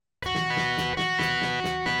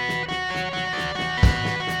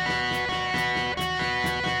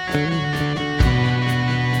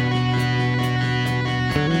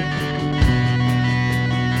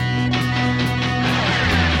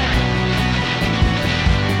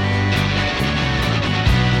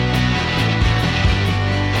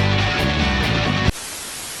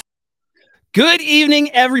Good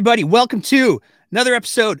evening, everybody. Welcome to another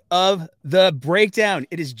episode of The Breakdown.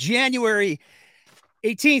 It is January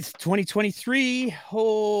 18th, 2023.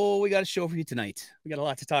 Oh, we got a show for you tonight. We got a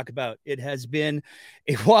lot to talk about. It has been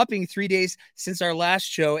a whopping 3 days since our last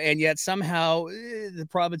show, and yet somehow the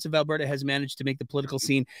province of Alberta has managed to make the political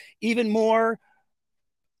scene even more,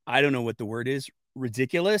 I don't know what the word is,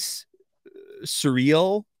 ridiculous,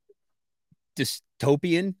 surreal,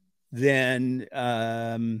 dystopian than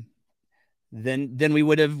than we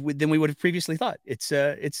would have previously thought. It's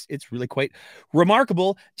really quite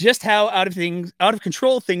remarkable just how out of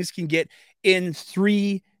control things can get in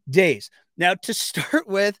 3 days. Now, to start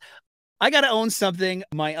with, I got to own something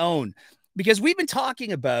of my own because we've been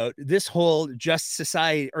talking about this whole just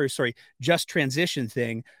transition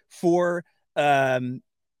thing for a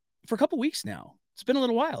couple weeks now. It's been a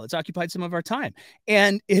little while. It's occupied some of our time,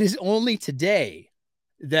 and it is only today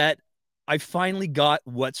that I finally got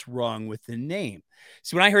what's wrong with the name.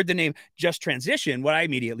 So when I heard the name Just Transition, what I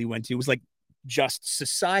immediately went to was like Just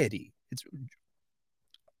Society.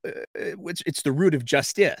 It's the root of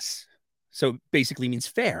justice, so basically means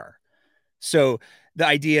fair. So the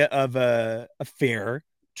idea of a fair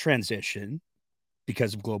transition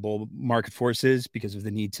because of global market forces, because of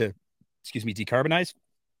the need to, decarbonize.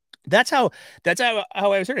 That's how I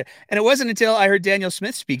always heard it. And it wasn't until I heard Danielle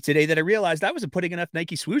Smith speak today that I realized I wasn't putting enough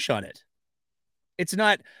Nike swoosh on it. It's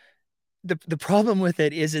not the problem with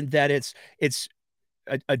it isn't that it's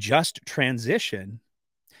a just transition.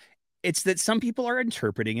 It's that some people are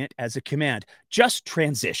interpreting it as a command, just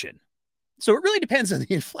transition. So it really depends on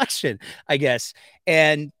the inflection, I guess.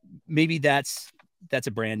 And maybe that's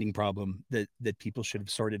a branding problem that people should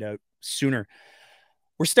have sorted out sooner.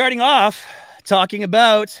 We're starting off talking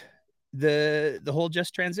about the whole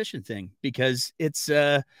just transition thing because it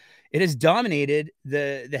has dominated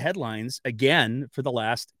the headlines again for the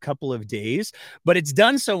last couple of days, but it's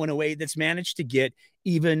done so in a way that's managed to get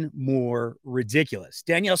even more ridiculous.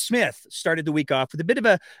 Danielle Smith started the week off with a bit of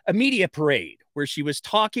a media parade where she was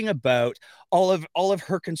talking about all of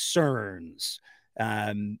her concerns.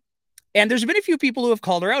 And there's been a few people who have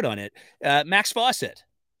called her out on it. Max Fawcett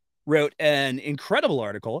wrote an incredible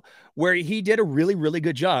article where he did a really, really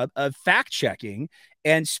good job of fact checking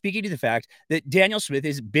and speaking to the fact that Danielle Smith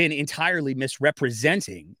has been entirely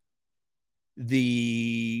misrepresenting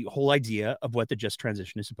the whole idea of what the just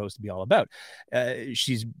transition is supposed to be all about.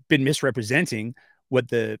 She's been misrepresenting what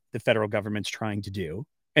the federal government's trying to do.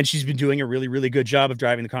 And she's been doing a really, really good job of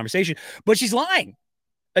driving the conversation, but she's lying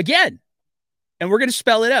again. And we're going to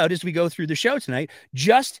spell it out as we go through the show tonight,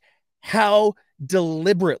 just how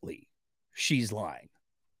deliberately she's lying.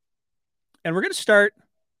 And we're going to start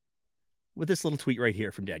with this little tweet right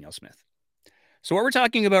here from Danielle Smith. So what we're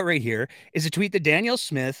talking about right here is a tweet that Danielle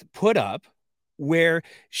Smith put up where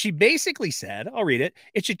she basically said, I'll read it,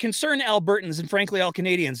 it should concern Albertans and frankly all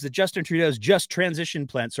Canadians that Justin Trudeau's just transition,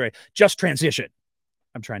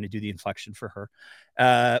 I'm trying to do the inflection for her.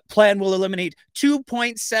 Plan will eliminate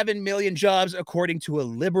 2.7 million jobs, according to a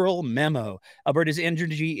Liberal memo. Alberta's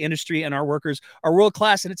energy industry and our workers are world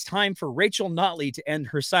class, and it's time for Rachel Notley to end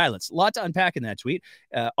her silence. A lot to unpack in that tweet.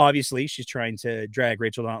 Obviously, she's trying to drag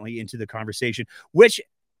Rachel Notley into the conversation, which,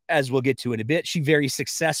 as we'll get to in a bit, she very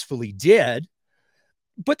successfully did.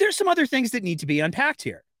 But there's some other things that need to be unpacked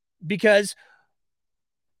here, because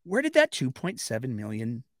where did that 2.7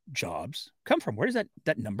 million jobs come from? Where does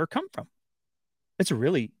that number come from? It's a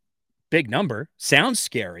really big number. Sounds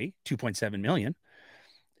scary, 2.7 million.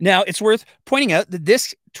 Now, it's worth pointing out that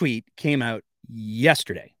this tweet came out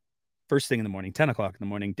yesterday. First thing in the morning, 10 o'clock in the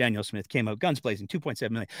morning, Danielle Smith came out guns blazing,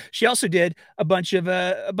 2.7 million. She also did a bunch of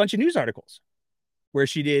news articles where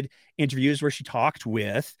she did interviews where she talked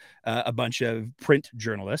with a bunch of print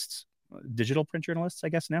journalists, digital print journalists, I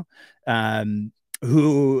guess now,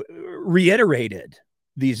 who reiterated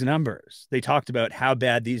these numbers. They talked about how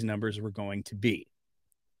bad these numbers were going to be.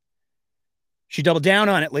 She doubled down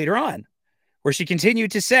on it later on, where she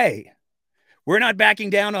continued to say, we're not backing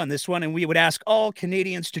down on this one, and we would ask all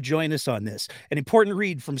Canadians to join us on this. An important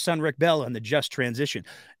read from Sun Rick Bell on the just transition.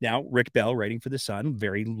 Now, Rick Bell, writing for the Sun,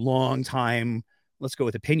 very long time, let's go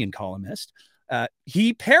with opinion columnist,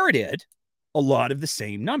 he parroted a lot of the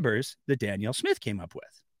same numbers that Danielle Smith came up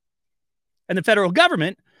with. And the federal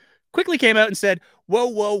government quickly came out and said,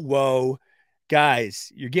 whoa, guys,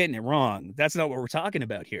 you're getting it wrong. That's not what we're talking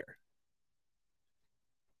about here.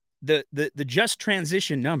 The just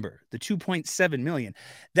transition number, the 2.7 million,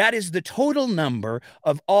 that is the total number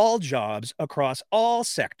of all jobs across all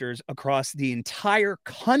sectors across the entire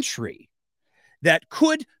country that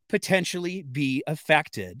could potentially be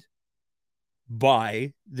affected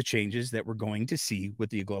by the changes that we're going to see with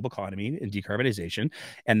the global economy and decarbonization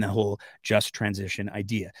and the whole just transition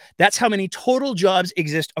idea. That's how many total jobs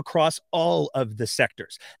exist across all of the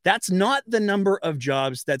sectors. That's not the number of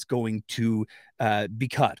jobs that's going to be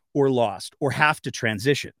cut or lost or have to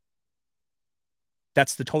transition.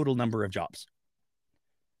 That's the total number of jobs.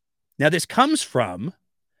 Now, this comes from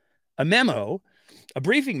a memo, a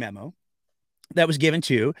briefing memo that was given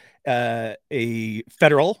to a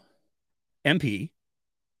federal MP,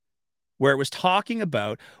 where it was talking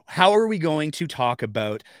about how are we going to talk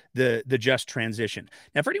about the just transition.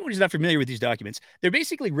 Now, for anyone who's not familiar with these documents, they're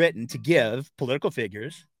basically written to give political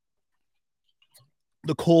figures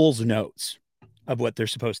the Coles notes of what they're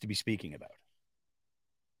supposed to be speaking about.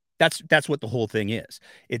 That's what the whole thing is.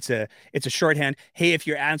 It's a shorthand. Hey, if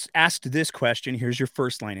you're asked this question, here's your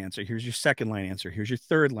first line answer. Here's your second line answer. Here's your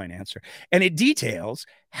third line answer. And it details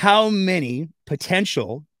how many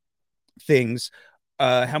potential things,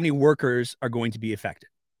 how many workers are going to be affected.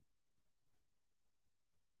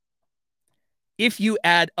 If you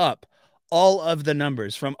add up all of the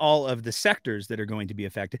numbers from all of the sectors that are going to be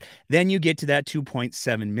affected, then you get to that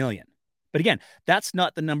 2.7 million. But again, that's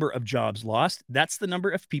not the number of jobs lost. That's the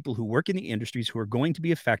number of people who work in the industries who are going to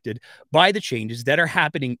be affected by the changes that are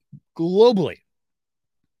happening globally.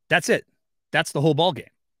 That's it. That's the whole ballgame.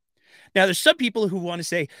 Now, there's some people who want to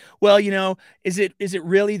say, well, you know, is it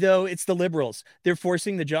really, though? It's the Liberals. They're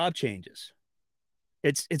forcing the job changes.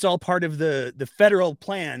 It's all part of the federal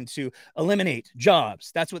plan to eliminate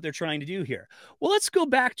jobs. That's what they're trying to do here. Well, let's go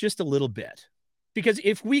back just a little bit. Because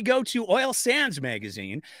if we go to Oil Sands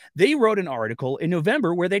magazine, they wrote an article in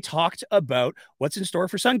November where they talked about what's in store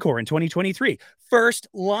for Suncor in 2023. First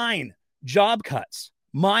line, job cuts,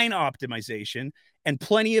 mine optimization, and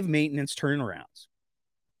plenty of maintenance turnarounds.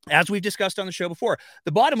 As we've discussed on the show before,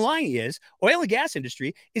 the bottom line is oil and gas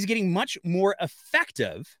industry is getting much more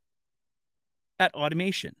effective at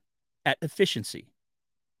automation, at efficiency.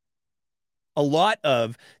 A lot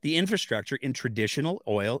of the infrastructure in traditional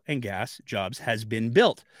oil and gas jobs has been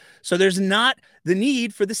built. So there's not the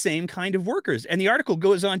need for the same kind of workers. And the article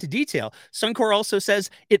goes on to detail. Suncor also says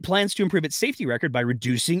it plans to improve its safety record by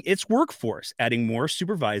reducing its workforce, adding more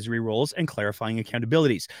supervisory roles and clarifying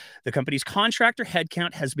accountabilities. The company's contractor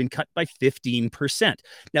headcount has been cut by 15%.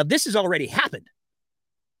 Now, this has already happened,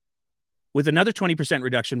 with another 20%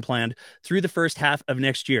 reduction planned through the first half of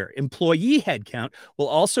next year. Employee headcount will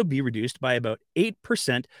also be reduced by about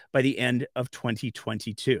 8% by the end of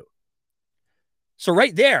 2022. So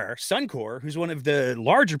right there, Suncor, who's one of the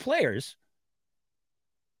larger players,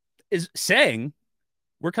 is saying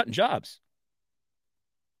we're cutting jobs.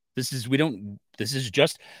 This is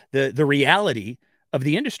just the reality of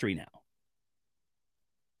the industry now.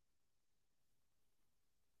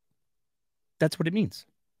 That's what it means.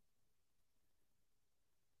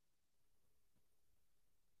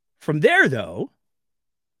 From there, though,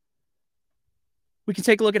 we can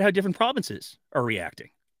take a look at how different provinces are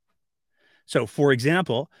reacting. So, for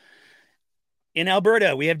example, in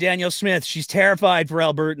Alberta, we have Danielle Smith. She's terrified for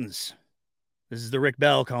Albertans. This is the Rick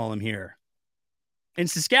Bell column here. In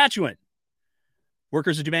Saskatchewan,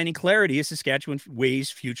 workers are demanding clarity as Saskatchewan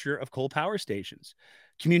weighs future of coal power stations.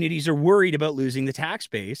 Communities are worried about losing the tax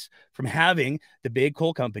base from having the big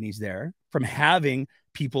coal companies there, from having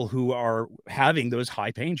people who are having those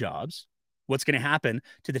high-paying jobs. What's going to happen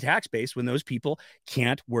to the tax base when those people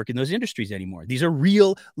can't work in those industries anymore? These are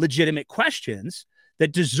real, legitimate questions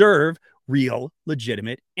that deserve real,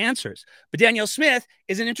 legitimate answers. But Danielle Smith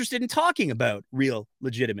isn't interested in talking about real,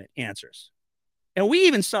 legitimate answers. And we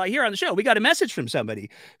even saw here on the show, we got a message from somebody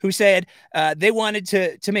who said they wanted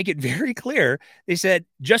to make it very clear. They said,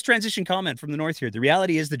 just transition comment from the north here. The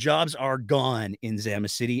reality is the jobs are gone in Zama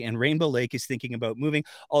City, and Rainbow Lake is thinking about moving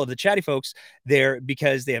all of the Chatty folks there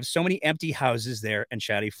because they have so many empty houses there and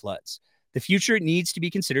Chatty floods. The future needs to be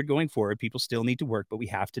considered going forward. People still need to work, but we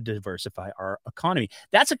have to diversify our economy.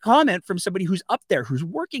 That's a comment from somebody who's up there, who's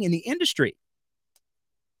working in the industry.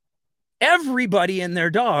 Everybody and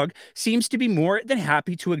their dog seems to be more than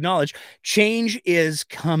happy to acknowledge change is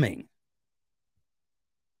coming.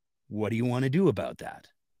 What do you want to do about that?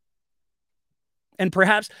 And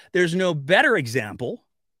perhaps there's no better example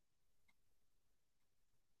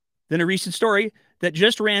than a recent story that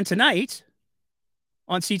just ran tonight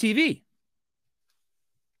on CTV.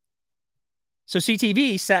 So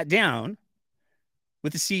CTV sat down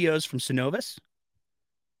with the CEOs from Cenovus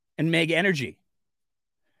and Meg Energy.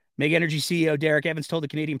 Meg Energy CEO Derek Evans told the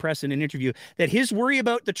Canadian press in an interview that his worry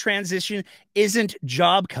about the transition isn't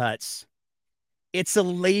job cuts, it's a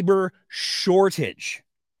labor shortage.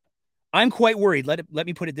 I'm quite worried, let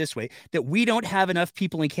me put it this way, that we don't have enough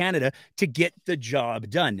people in Canada to get the job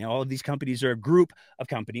done. Now, all of these companies are a group of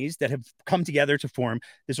companies that have come together to form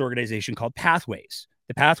this organization called Pathways.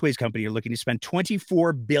 The Pathways Company are looking to spend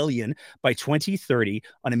 $24 billion by 2030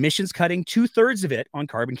 on emissions cutting, 2/3 of it on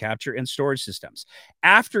carbon capture and storage systems.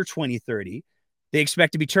 After 2030, they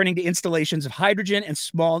expect to be turning to installations of hydrogen and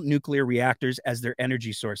small nuclear reactors as their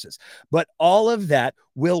energy sources. But all of that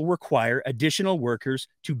will require additional workers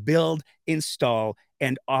to build, install,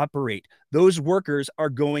 and operate. Those workers are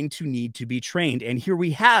going to need to be trained. And here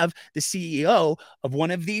we have the CEO of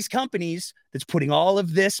one of these companies that's putting all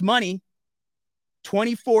of this money,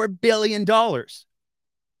 $24 billion,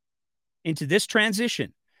 into this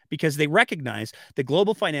transition because they recognize the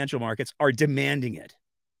global financial markets are demanding it.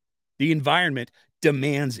 The environment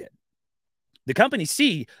demands it. The companies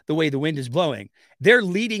see the way the wind is blowing. They're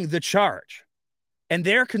leading the charge. And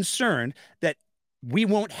they're concerned that we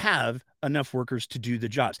won't have enough workers to do the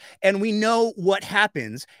jobs. And we know what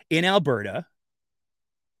happens in Alberta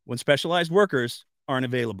when specialized workers aren't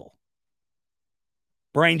available.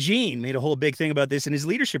 Brian Jean made a whole big thing about this in his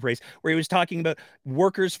leadership race, where he was talking about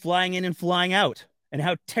workers flying in and flying out, and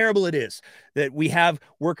how terrible it is that we have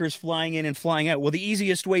workers flying in and flying out. Well, the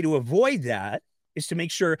easiest way to avoid that is to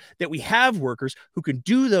make sure that we have workers who can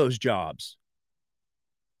do those jobs.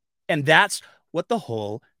 And that's what the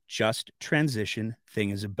whole just transition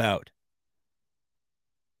thing is about.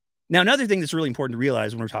 Now, another thing that's really important to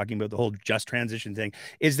realize when we're talking about the whole just transition thing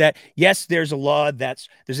is that, yes, there's a law there's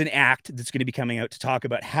an act that's going to be coming out to talk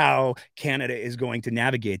about how Canada is going to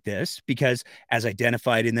navigate this, because as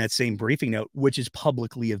identified in that same briefing note, which is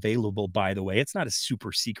publicly available, by the way, it's not a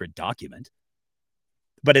super secret document,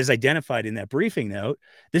 but as identified in that briefing note,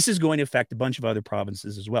 this is going to affect a bunch of other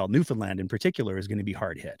provinces as well. Newfoundland in particular is going to be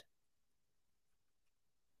hard hit.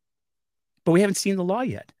 But we haven't seen the law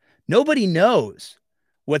yet. Nobody knows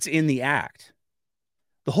what's in the act.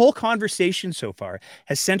 The whole conversation so far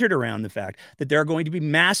has centered around the fact that there are going to be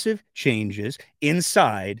massive changes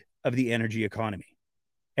inside of the energy economy.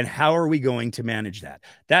 And how are we going to manage that?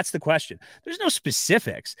 That's the question. There's no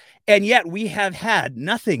specifics. And yet we have had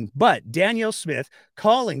nothing but Danielle Smith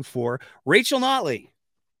calling for Rachel Notley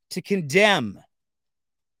to condemn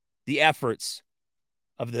the efforts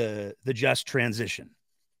of the just transition.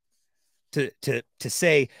 To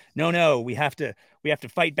say, no, we have to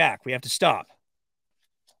fight back. We have to stop.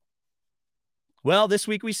 Well, this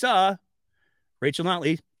week we saw Rachel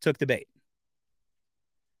Notley took the bait.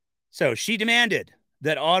 So she demanded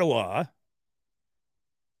that Ottawa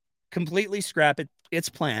completely scrap its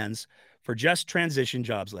plans for just transition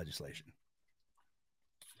jobs legislation.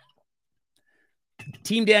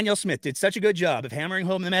 Team Danielle Smith did such a good job of hammering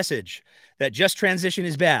home the message that just transition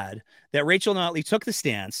is bad that Rachel Notley took the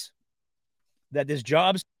stance that this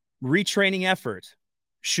jobs retraining effort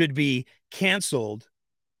should be canceled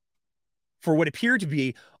for what appear to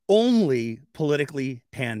be only politically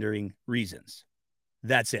pandering reasons.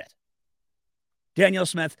 That's it. Danielle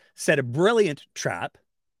Smith set a brilliant trap.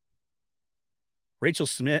 Rachel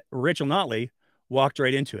Notley walked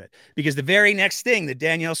right into it, because the very next thing that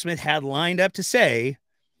Danielle Smith had lined up to say,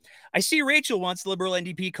 I see Rachel wants the Liberal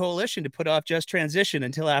NDP coalition to put off just transition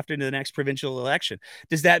until after the next provincial election.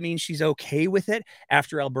 Does that mean she's okay with it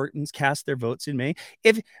after Albertans cast their votes in May?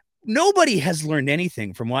 If nobody has learned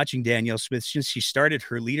anything from watching Danielle Smith since she started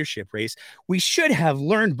her leadership race, we should have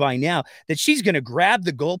learned by now that she's going to grab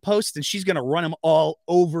the goalposts and she's going to run them all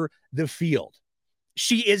over the field.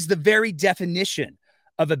 She is the very definition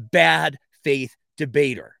of a bad faith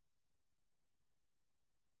debater.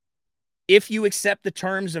 If you accept the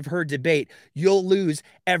terms of her debate, you'll lose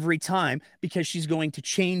every time, because she's going to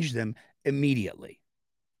change them immediately.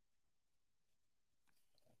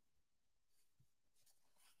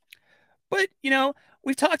 But,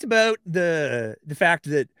 we've talked about the fact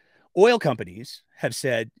that oil companies have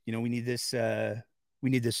said, we need this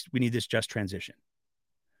just transition.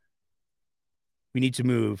 We need to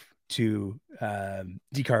move to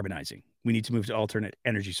decarbonizing. We need to move to alternate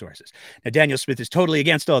energy sources. Now, Danielle Smith is totally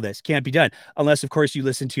against all this. Can't be done unless, of course, you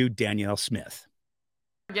listen to Danielle Smith.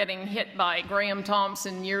 Getting hit by Graham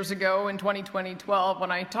Thompson years ago in 2012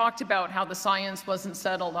 when I talked about how the science wasn't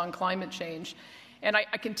settled on climate change. And I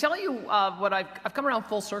can tell you what I've come around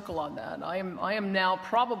full circle on that. I am now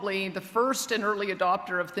probably the first and early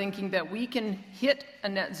adopter of thinking that we can hit a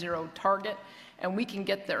net zero target and we can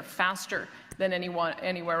get there faster than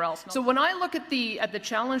anywhere else. So when I look at the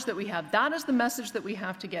challenge that we have, that is the message that we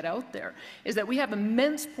have to get out there, is that we have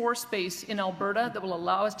immense pore space in Alberta that will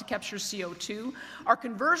allow us to capture CO2. Our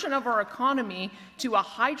conversion of our economy to a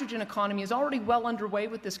hydrogen economy is already well underway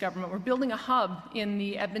with this government. We're building a hub in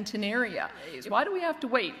the Edmonton area. Why do we have to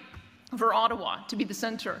wait for Ottawa to be the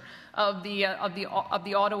center of the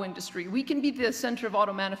auto industry? We can be the center of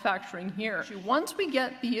auto manufacturing here. Once we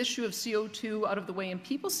get the issue of CO2 out of the way and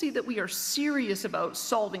people see that we are serious about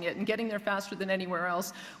solving it and getting there faster than anywhere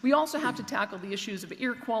else, we also have to tackle the issues of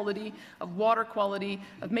air quality, of water quality,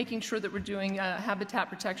 of making sure that we're doing habitat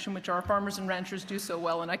protection, which our farmers and ranchers do so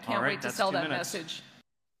well, and I can't wait to sell that message.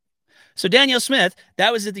 So Danielle Smith,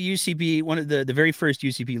 that was at the UCP, one of the very first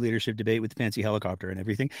UCP leadership debate with the fancy helicopter and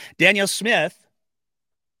everything. Danielle Smith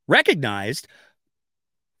recognized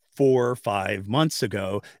 4 or 5 months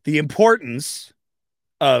ago the importance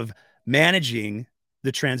of managing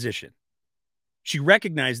the transition. She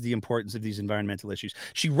recognized the importance of these environmental issues.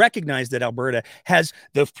 She recognized that Alberta has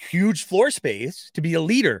the huge floor space to be a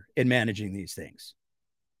leader in managing these things.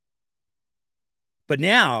 But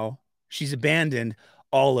now she's abandoned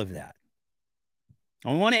all of that.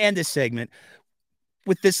 I want to end this segment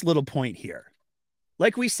with this little point here.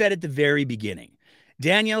 Like we said at the very beginning,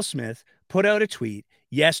 Danielle Smith put out a tweet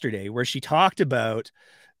yesterday where she talked about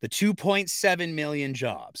the 2.7 million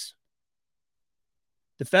jobs.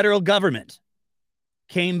 The federal government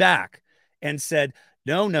came back and said,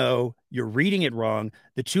 no, you're reading it wrong.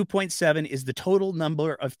 The 2.7 is the total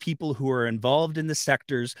number of people who are involved in the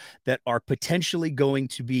sectors that are potentially going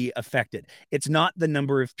to be affected. It's not the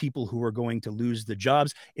number of people who are going to lose the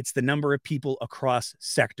jobs. It's the number of people across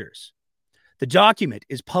sectors. The document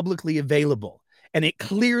is publicly available, and it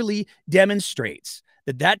clearly demonstrates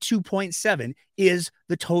that that 2.7 is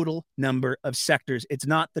the total number of sectors. It's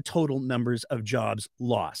not the total numbers of jobs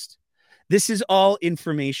lost. This is all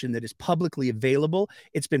information that is publicly available.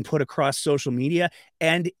 It's been put across social media.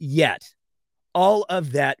 And yet, all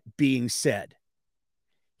of that being said,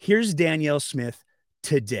 here's Danielle Smith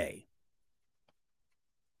today.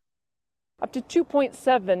 Up to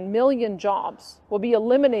 2.7 million jobs will be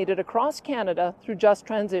eliminated across Canada through just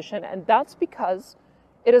transition, and that's because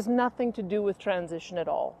it has nothing to do with transition at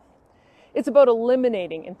all. It's about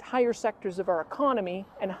eliminating entire sectors of our economy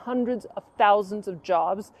and hundreds of thousands of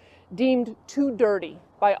jobs deemed too dirty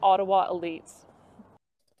by Ottawa elites.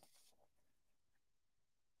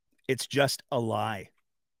 It's just a lie.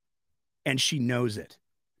 And she knows it.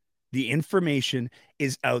 The information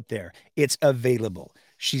is out there. It's available.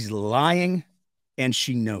 She's lying, and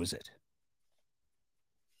she knows it.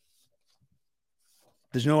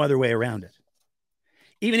 There's no other way around it.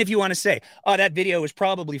 Even if you want to say, oh, that video was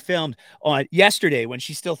probably filmed on yesterday when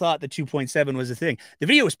she still thought the 2.7 was a thing. The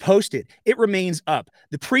video was posted. It remains up.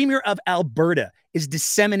 The Premier of Alberta is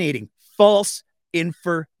disseminating false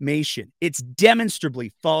information. It's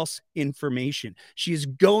demonstrably false information. She is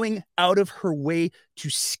going out of her way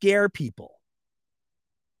to scare people.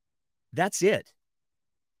 That's it.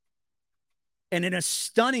 And in a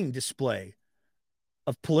stunning display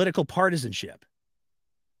of political partisanship,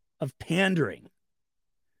 of pandering,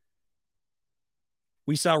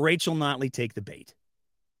 we saw Rachel Notley take the bait.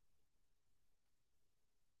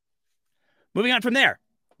 Moving on from there,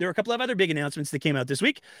 there were a couple of other big announcements that came out this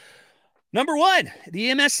week. Number one, the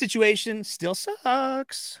EMS situation still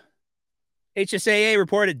sucks. HSAA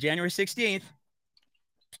reported January 16th,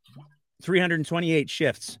 328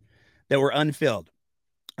 shifts that were unfilled.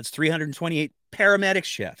 That's 328 paramedic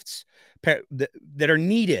shifts that are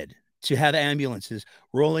needed to have ambulances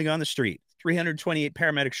rolling on the street. 328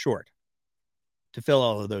 paramedics short to fill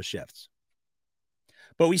all of those shifts.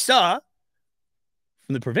 But we saw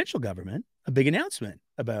from the provincial government a big announcement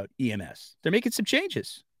about EMS. They're making some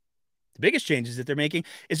changes. The biggest changes that they're making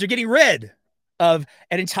is they're getting rid of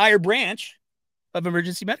an entire branch of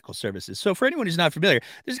emergency medical services. So for anyone who's not familiar,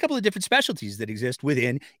 there's a couple of different specialties that exist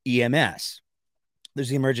within EMS. There's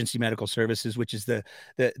the emergency medical services, which is the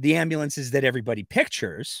ambulances that everybody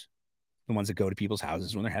pictures, the ones that go to people's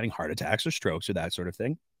houses when they're having heart attacks or strokes or that sort of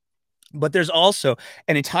thing. But there's also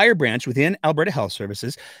an entire branch within Alberta Health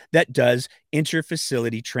Services that does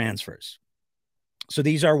interfacility transfers. So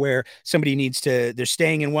these are where somebody they're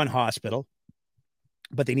staying in one hospital,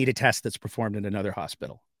 but they need a test that's performed in another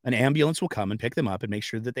hospital. An ambulance will come and pick them up and make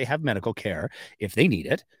sure that they have medical care if they need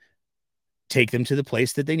it, take them to the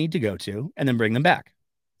place that they need to go to, and then bring them back.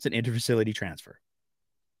 It's an interfacility transfer.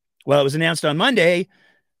 Well, it was announced on Monday,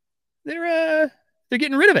 they're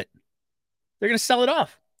getting rid of it. They're going to sell it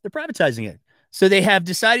off. They're privatizing it. So they have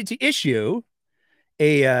decided to issue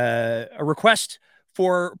a request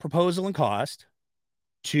for proposal and cost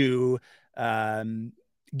to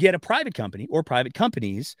get a private company or private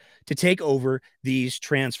companies to take over these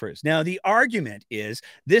transfers. Now, the argument is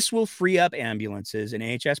this will free up ambulances and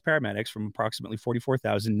AHS paramedics from approximately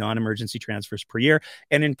 44,000 non-emergency transfers per year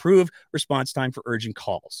and improve response time for urgent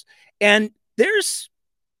calls. And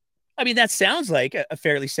that sounds like a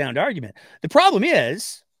fairly sound argument. The problem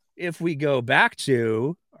is, if we go back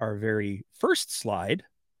to our very first slide,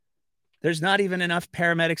 there's not even enough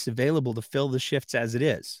paramedics available to fill the shifts as it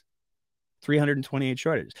is. 328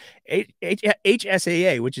 shortages.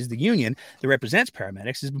 HSAA, which is the union that represents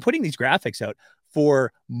paramedics, has been putting these graphics out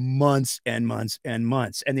for months and months and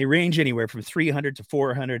months. And they range anywhere from 300 to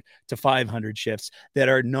 400 to 500 shifts that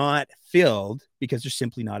are not filled because there's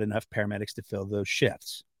simply not enough paramedics to fill those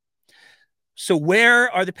shifts. So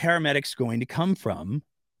where are the paramedics going to come from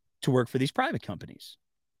to work for these private companies?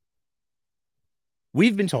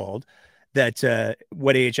 We've been told that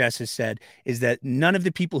what AHS has said is that none of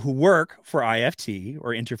the people who work for IFT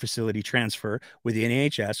or interfacility transfer within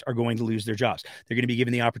AHS are going to lose their jobs. They're going to be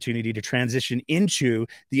given the opportunity to transition into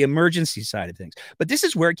the emergency side of things. But this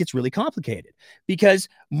is where it gets really complicated, because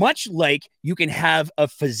much like you can have a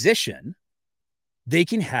physician, they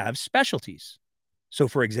can have specialties. So,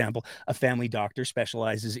 for example, a family doctor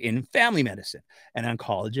specializes in family medicine. An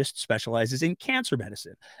oncologist specializes in cancer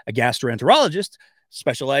medicine. A gastroenterologist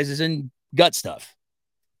specializes in gut stuff.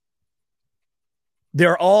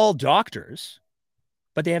 They're all doctors,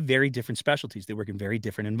 but they have very different specialties. They work in very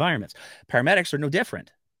different environments. Paramedics are no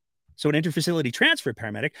different. So an interfacility transfer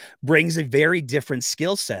paramedic brings a very different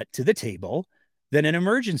skill set to the table than an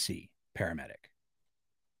emergency paramedic.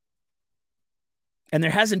 And there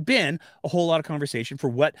hasn't been a whole lot of conversation for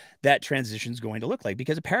what that transition is going to look like,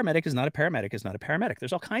 because a paramedic is not a paramedic is not a paramedic.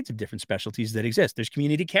 There's all kinds of different specialties that exist. There's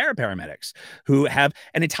community care paramedics who have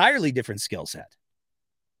an entirely different skill set.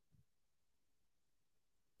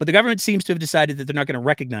 But the government seems to have decided that they're not going to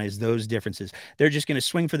recognize those differences. They're just going to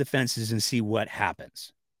swing for the fences and see what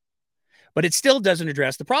happens. But it still doesn't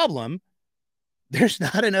address the problem. There's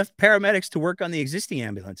not enough paramedics to work on the existing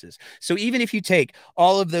ambulances. So even if you take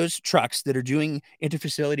all of those trucks that are doing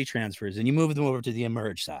interfacility transfers and you move them over to the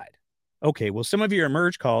emerge side, okay, well, some of your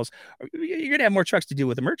emerge calls, you're going to have more trucks to deal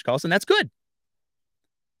with emerge calls, and that's good.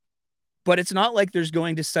 But it's not like there's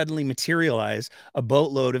going to suddenly materialize a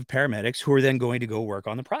boatload of paramedics who are then going to go work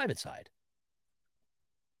on the private side.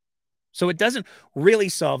 So it doesn't really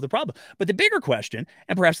solve the problem. But the bigger question,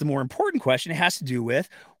 and perhaps the more important question, has to do with,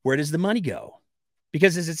 where does the money go?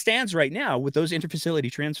 Because as it stands right now, with those interfacility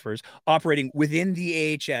transfers operating within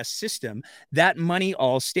the AHS system, that money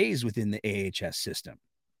all stays within the AHS system.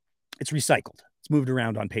 It's recycled. It's moved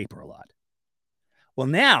around on paper a lot. Well,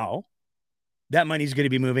 now that money is going to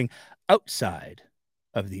be moving outside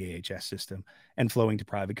of the AHS system and flowing to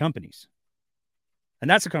private companies. And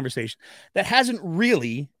that's a conversation that hasn't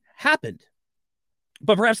really happened.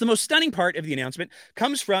 But perhaps the most stunning part of the announcement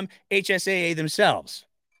comes from HSAA themselves.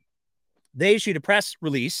 They issued a press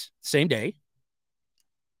release same day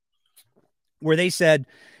where they said,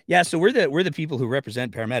 yeah, so we're the people who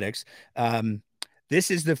represent paramedics. This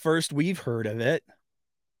is the first we've heard of it.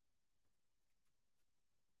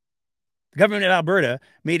 The government of Alberta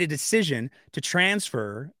made a decision to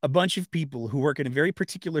transfer a bunch of people who work in a very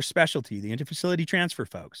particular specialty, the interfacility transfer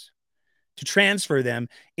folks, to transfer them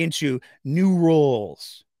into new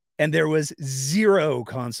roles. And there was zero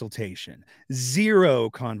consultation,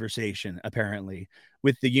 zero conversation, apparently,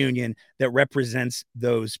 with the union that represents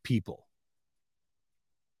those people.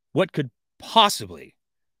 What could possibly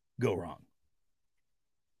go wrong?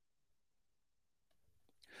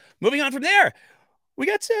 Moving on from there, we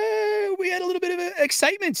had a little bit of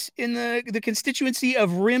excitement in the constituency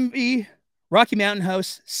of Rimbey, Rocky Mountain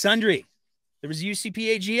House, Sundre. There was a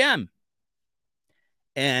UCP AGM.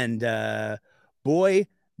 And boy,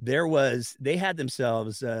 they had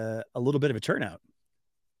themselves a little bit of a turnout.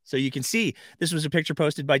 So you can see this was a picture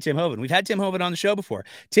posted by Tim Hoven. We've had Tim Hoven on the show before.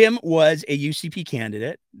 Tim was a UCP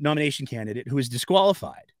candidate, nomination candidate, who was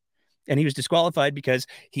disqualified. And he was disqualified because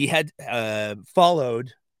he had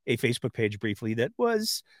followed a Facebook page briefly that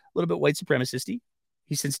was a little bit white supremacist-y.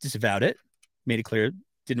 He since disavowed it, made it clear,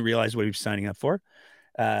 didn't realize what he was signing up for.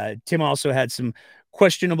 Tim also had some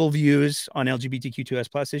questionable views on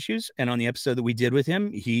LGBTQ2S+ issues. And on the episode that we did with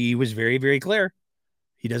him, he was very, very clear.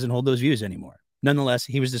 He doesn't hold those views anymore. Nonetheless,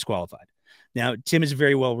 he was disqualified. Now, Tim is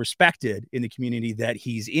very well respected in the community that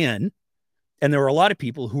he's in. And there were a lot of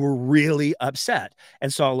people who were really upset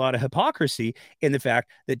and saw a lot of hypocrisy in the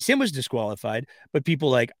fact that Tim was disqualified, but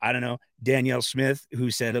people like, I don't know, Danielle Smith,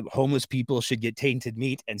 who said homeless people should get tainted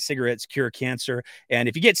meat and cigarettes cure cancer. And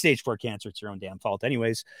if you get stage 4 cancer, it's your own damn fault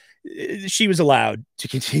anyways. She was allowed to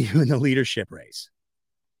continue in the leadership race.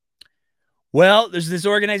 Well, there's this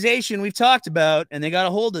organization we've talked about, and they got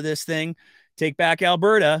a hold of this thing, Take Back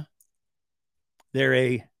Alberta. They're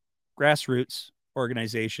a grassroots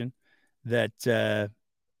organization that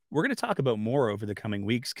we're going to talk about more over the coming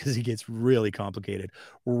weeks because it gets really complicated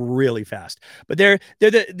really fast. But they're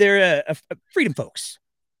a freedom folks.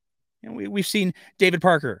 You know, we've seen David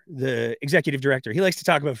Parker, the executive director. He likes to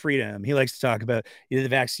talk about freedom. He likes to talk about the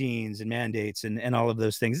vaccines and mandates and all of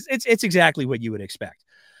those things. It's exactly what you would expect.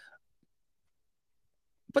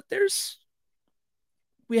 But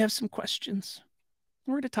we have some questions.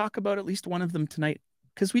 We're going to talk about at least one of them tonight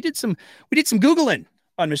because we did some Googling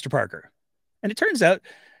on Mr. Parker. And it turns out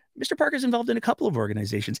Mr. Parker's involved in a couple of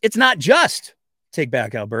organizations. It's not just Take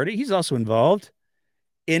Back Alberta. He's also involved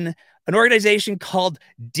in an organization called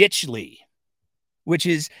Ditchley, which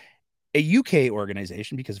is a UK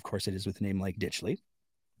organization because, of course, it is with a name like Ditchley.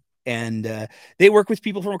 And they work with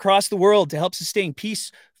people from across the world to help sustain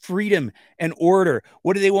peace, freedom, and order.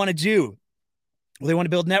 What do they want to do? Well, they want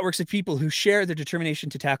to build networks of people who share their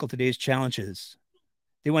determination to tackle today's challenges.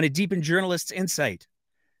 They want to deepen journalists' insight.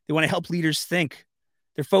 They want to help leaders think.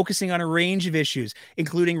 They're focusing on a range of issues,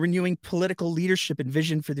 including renewing political leadership and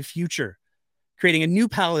vision for the future, creating a new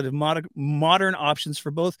palette of modern options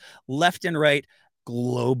for both left and right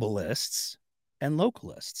globalists and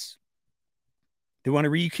localists. They want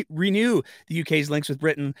to renew the UK's links with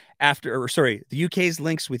Britain the UK's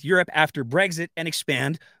links with Europe after Brexit and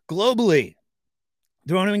expand globally.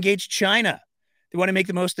 They want to engage China. They want to make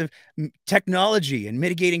the most of technology and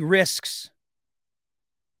mitigating risks.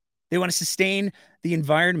 They want to sustain the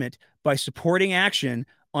environment by supporting action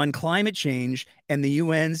on climate change and the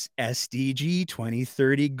UN's SDG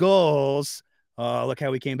 2030 goals. Oh, look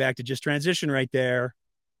how we came back to just transition right there.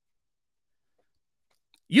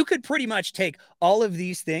 You could pretty much take all of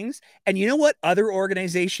these things, and you know what other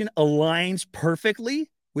organization aligns perfectly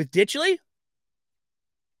with Ditchley?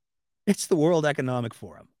 It's the World Economic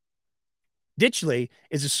Forum. Ditchley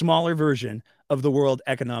is a smaller version of the World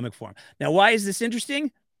Economic Forum. Now, why is this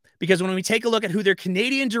interesting? Because when we take a look at who their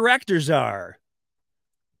Canadian directors are,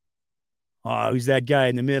 who's that guy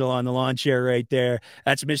in the middle on the lawn chair right there?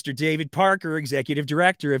 That's Mr. David Parker, Executive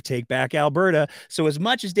Director of Take Back Alberta. So as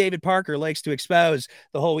much as David Parker likes to espouse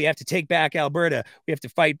the whole we have to take back Alberta, we have to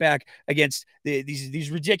fight back against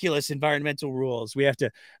these ridiculous environmental rules, we have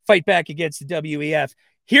to fight back against the WEF,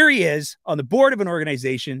 here he is on the board of an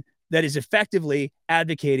organization that is effectively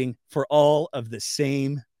advocating for all of the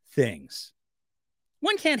same things.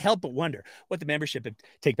 One can't help but wonder what the membership of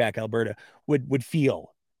Take Back Alberta would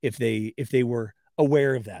feel if they were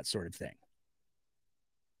aware of that sort of thing.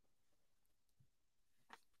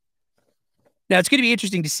 Now, it's going to be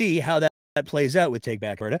interesting to see how that plays out with Take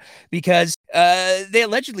Back Alberta because they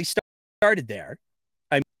allegedly started there.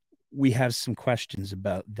 We have some questions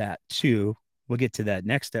about that too. We'll get to that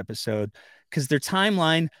next episode because their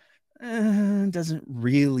timeline doesn't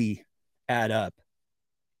really add up.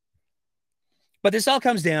 But this all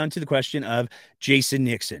comes down to the question of Jason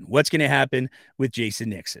Nixon. What's going to happen with Jason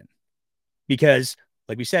Nixon? Because,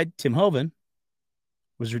 like we said, Tim Hoeven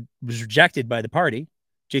was rejected by the party.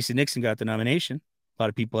 Jason Nixon got the nomination. A lot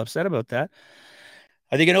of people upset about that.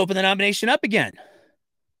 Are they going to open the nomination up again?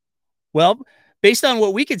 Well, based on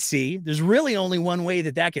what we could see, there's really only one way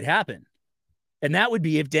that could happen. And that would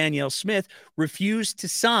be if Danielle Smith refused to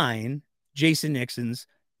sign Jason Nixon's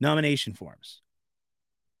nomination forms.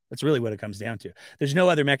 That's really what it comes down to. There's no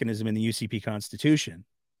other mechanism in the UCP Constitution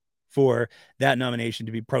for that nomination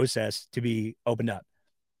to be processed, to be opened up.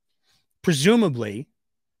 Presumably,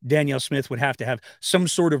 Danielle Smith would have to have some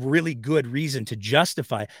sort of really good reason to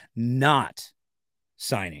justify not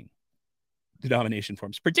signing the nomination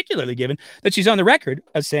forms, particularly given that she's on the record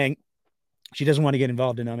as saying she doesn't want to get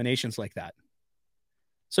involved in nominations like that.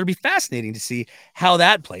 So it'll be fascinating to see how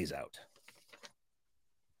that plays out.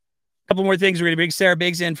 A couple more things. We're going to bring Sarah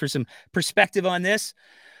Biggs in for some perspective on this.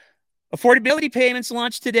 Affordability payments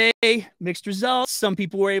launched today. Mixed results. Some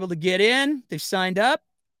people were able to get in. They've signed up.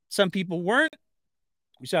 Some people weren't.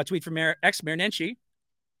 We saw a tweet from ex-Mayor Nenshi.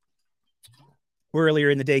 Earlier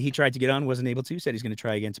in the day, he tried to get on, wasn't able to, said he's going to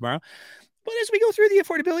try again tomorrow. But as we go through the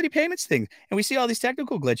affordability payments thing, and we see all these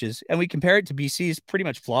technical glitches, and we compare it to BC's pretty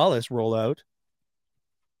much flawless rollout,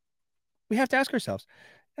 we have to ask ourselves,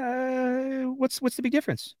 what's the big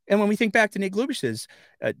difference? And when we think back to Nate Glubish's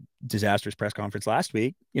disastrous press conference last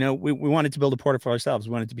week, we wanted to build a portal for ourselves.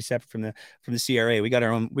 We wanted to be separate from the CRA. We got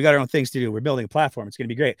our own things to do. We're building a platform. It's going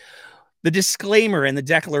to be great. The disclaimer and the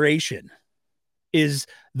declaration is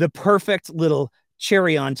the perfect little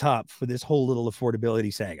cherry on top for this whole little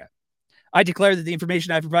affordability saga. I declare that the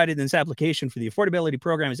information I provided in this application for the affordability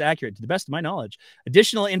program is accurate to the best of my knowledge.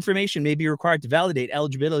 Additional information may be required to validate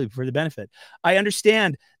eligibility for the benefit. I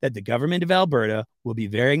understand that the government of Alberta will be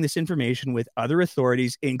varying this information with other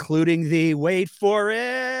authorities, including the, wait for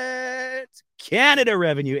it, Canada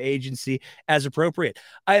Revenue Agency, as appropriate.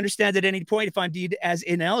 I understand at any point, if I'm deemed as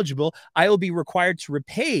ineligible, I will be required to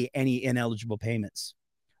repay any ineligible payments.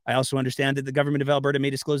 I also understand that the government of Alberta may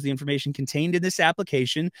disclose the information contained in this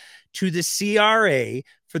application to the CRA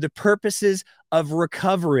for the purposes of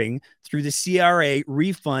recovering through the CRA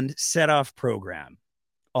refund set-off program.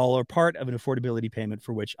 All are part of an affordability payment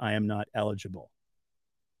for which I am not eligible.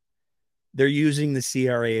 They're using the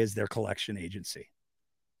CRA as their collection agency.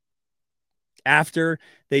 After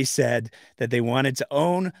they said that they wanted to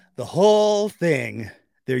own the whole thing,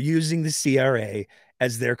 they're using the CRA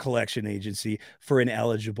as their collection agency for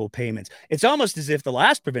ineligible payments. It's almost as if the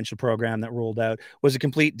last provincial program that rolled out was a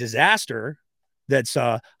complete disaster that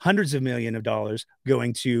saw hundreds of millions of dollars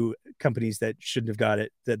going to companies that shouldn't have got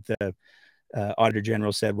it, that the Auditor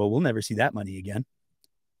General said, well, we'll never see that money again.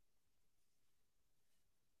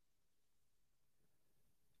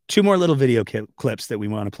 Two more little video clips that we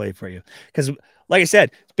want to play for you. Because, like I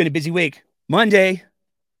said, it's been a busy week. Monday,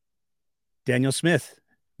 Danielle Smith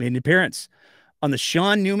made an appearance on the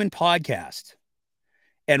Sean Newman podcast.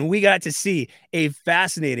 And we got to see a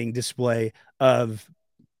fascinating display of,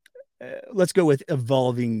 let's go with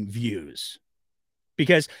evolving views.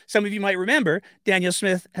 Because some of you might remember, Danielle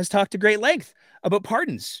Smith has talked to great length about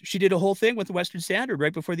pardons. She did a whole thing with the Western Standard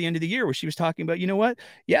right before the end of the year where she was talking about, you know what?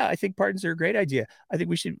 Yeah, I think pardons are a great idea. I think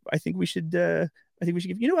we should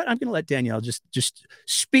give, you know what? I'm going to let Danielle just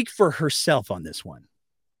speak for herself on this one.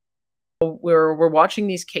 We're watching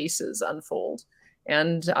these cases unfold,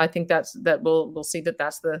 and I think that we'll see that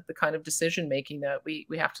that's the kind of decision making that we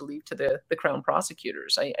have to leave to the Crown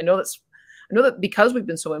prosecutors. I know that because we've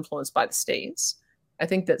been so influenced by the states, I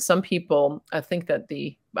think that some people think that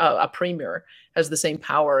a premier has the same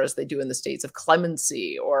power as they do in the states of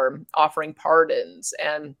clemency or offering pardons,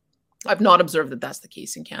 and I've not observed that that's the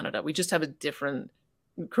case in Canada. We just have a different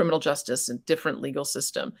criminal justice and different legal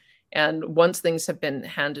system. And once things have been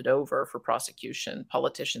handed over for prosecution,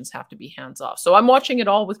 politicians have to be hands off. So I'm watching it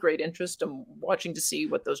all with great interest. I'm watching to see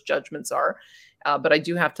what those judgments are. But I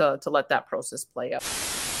do have to let that process play out.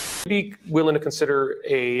 Be willing to consider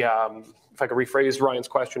a, if I could rephrase Ryan's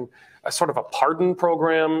question, a sort of a pardon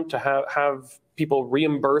program to have people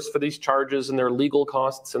reimbursed for these charges and their legal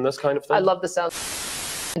costs and this kind of thing? I love the sound.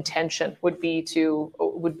 Intention would be to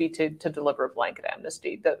deliver a blanket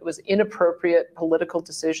amnesty. That was inappropriate political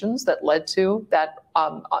decisions that led to that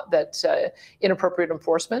inappropriate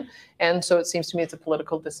enforcement, and so it seems to me it's a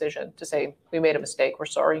political decision to say we made a mistake, we're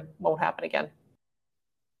sorry, won't happen again.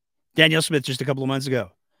 Danielle Smith just a couple of months ago.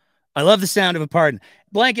 I love the sound of a pardon.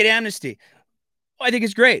 Blanket amnesty. I think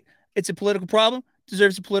it's great. It's a political problem,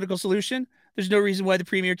 deserves a political solution. There's no reason why the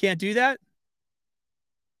premier can't do that.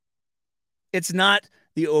 It's not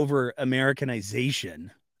the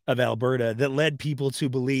over-Americanization of Alberta that led people to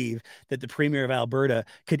believe that the premier of Alberta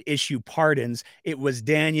could issue pardons. It was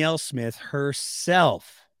Danielle Smith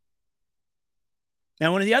herself.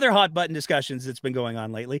 Now, one of the other hot button discussions that's been going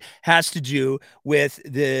on lately has to do with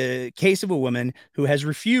the case of a woman who has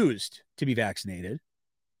refused to be vaccinated,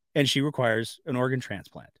 and she requires an organ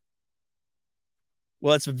transplant.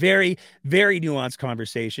 Well, it's a very, very nuanced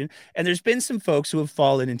conversation, and there's been some folks who have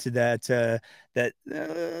fallen into that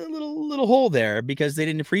little hole there because they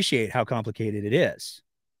didn't appreciate how complicated it is.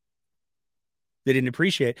 They didn't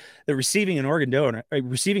appreciate that receiving an organ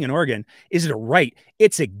isn't a right;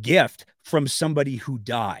 it's a gift from somebody who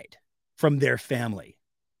died, from their family,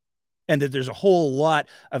 and that there's a whole lot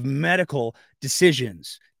of medical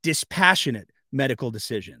decisions, dispassionate medical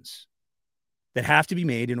decisions, that have to be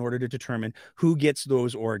made in order to determine who gets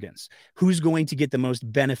those organs, who's going to get the most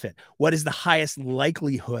benefit, what is the highest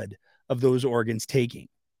likelihood of those organs taking.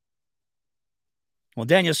 Well,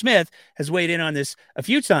 Danielle Smith has weighed in on this a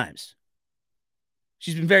few times.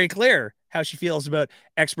 She's been very clear how she feels about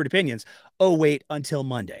expert opinions. Oh, wait until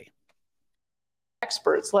Monday.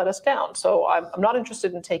 Experts let us down, so I'm not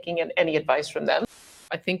interested in taking any advice from them.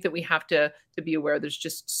 I think that we have to be aware there's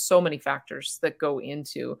just so many factors that go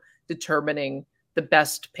into determining the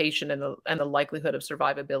best patient and the likelihood of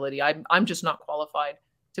survivability. I'm just not qualified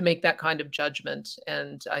to make that kind of judgment.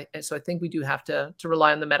 And so I think we do have to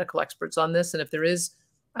rely on the medical experts on this. And if there is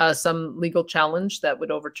some legal challenge that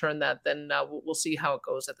would overturn that, then we'll see how it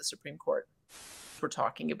goes at the Supreme Court. We're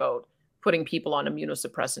talking about putting people on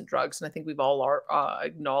immunosuppressant drugs. And I think we've all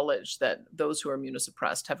acknowledged that those who are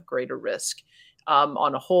immunosuppressed have greater risk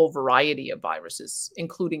on a whole variety of viruses,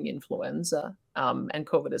 including influenza, and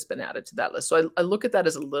COVID has been added to that list. So I look at that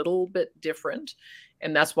as a little bit different.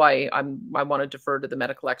 And that's why I want to defer to the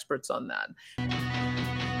medical experts on that.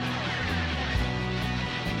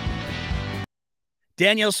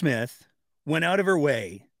 Danielle Smith went out of her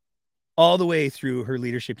way all the way through her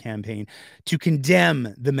leadership campaign to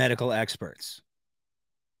condemn the medical experts.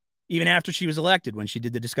 Even after she was elected, when she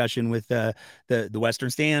did the discussion with the Western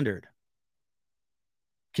Standard,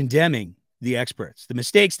 condemning the experts, the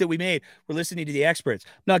mistakes that we made. We're listening to the experts.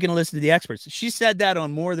 I'm not going to listen to the experts. She said that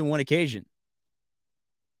on more than one occasion.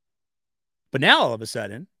 But now all of a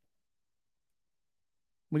sudden,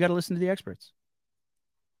 we got to listen to the experts.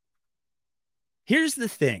 Here's the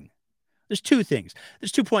thing. There's two things.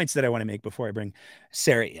 There's 2 points that I want to make before I bring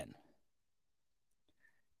Sarah in.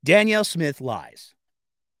 Danielle Smith lies.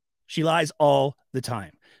 She lies all the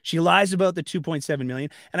time. She lies about the 2.7 million.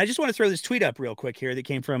 And I just want to throw this tweet up real quick here that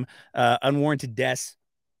came from Unwarranted Deaths.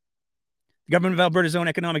 The Government of Alberta's own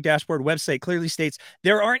economic dashboard website clearly states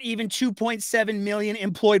there aren't even 2.7 million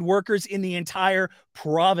employed workers in the entire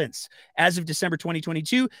province. As of December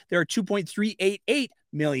 2022, there are 2.388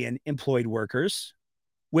 million employed workers,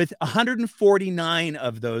 with 149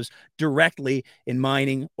 of those directly in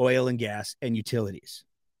mining, oil and gas, and utilities.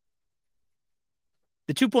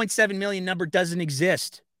 The 2.7 million number doesn't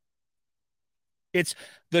exist. It's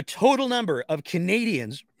the total number of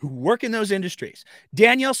Canadians who work in those industries.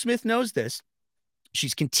 Danielle Smith knows this.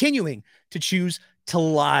 She's continuing to choose to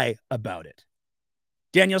lie about it.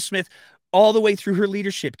 Danielle Smith, all the way through her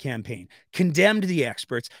leadership campaign, condemned the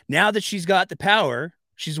experts. Now that she's got the power,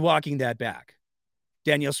 she's walking that back.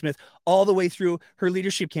 Danielle Smith, all the way through her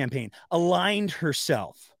leadership campaign, aligned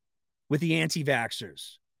herself with the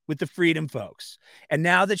anti-vaxxers, with the freedom folks. And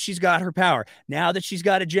now that she's got her power, now that she's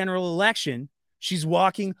got a general election, she's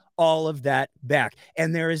walking all of that back.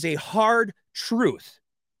 And there is a hard truth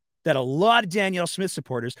that a lot of Danielle Smith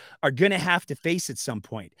supporters are going to have to face at some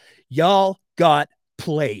point. Y'all got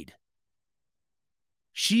played.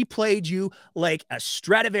 She played you like a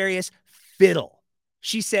Stradivarius fiddle.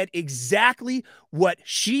 She said exactly what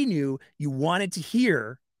she knew you wanted to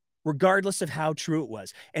hear, regardless of how true it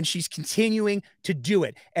was. And she's continuing to do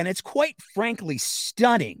it. And it's quite frankly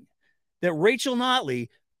stunning that Rachel Notley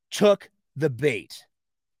took the bait.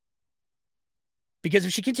 Because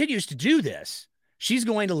if she continues to do this, she's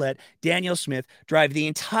going to let Danielle Smith drive the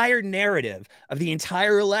entire narrative of the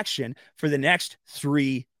entire election for the next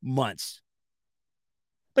 3 months.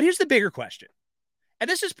 But here's the bigger question. And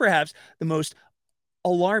this is perhaps the most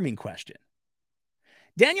alarming question.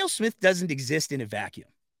 Danielle Smith doesn't exist in a vacuum.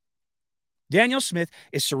 Danielle Smith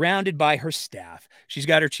is surrounded by her staff. She's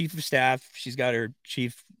got her chief of staff. She's got her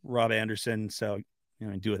chief, Rob Anderson. So,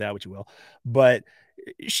 do with that what you will. But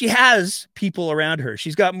she has people around her.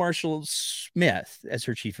 She's got Marshall Smith as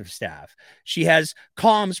her chief of staff. She has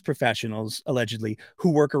comms professionals, allegedly, who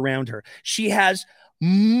work around her. She has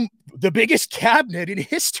the biggest cabinet in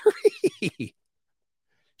history.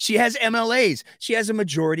 She has MLAs. She has a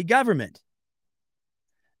majority government.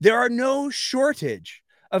 There are no shortage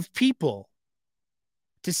of people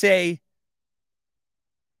to say,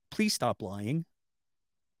 please stop lying.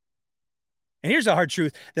 And here's a hard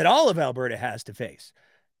truth that all of Alberta has to face.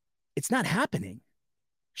 It's not happening.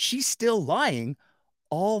 She's still lying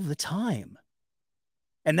all the time.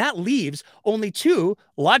 And that leaves only 2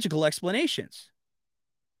 logical explanations.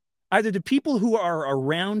 Either the people who are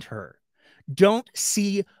around her don't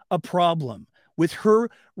see a problem with her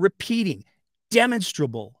repeating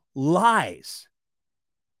demonstrable lies,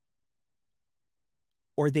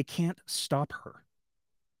 or they can't stop her.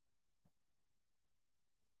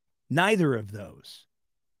 Neither of those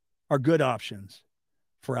are good options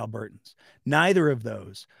for Albertans. Neither of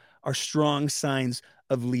those are strong signs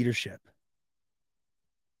of leadership.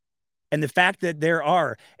 And the fact that there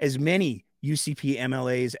are as many UCP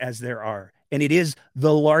MLAs as there are, and it is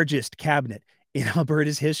the largest cabinet in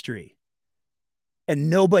Alberta's history, and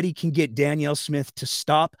nobody can get Danielle Smith to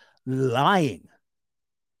stop lying,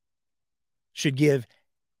 should give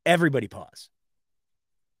everybody pause.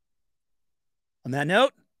 On that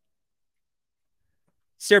note,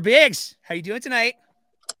 Sarah Biggs, how you doing tonight?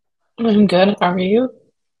 I'm good. How are you?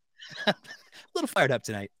 A little fired up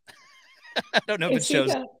tonight. I don't know if it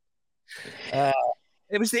shows.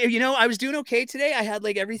 It was the, I was doing okay today. I had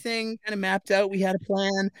like everything kind of mapped out. We had a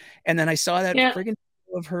plan. And then I saw that Yeah. friggin'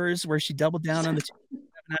 video of hers where she doubled down on the 2.7.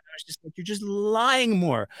 I was just like, you're just lying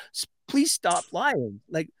more. Please stop lying.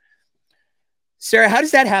 Like, Sarah, how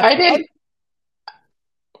does that happen?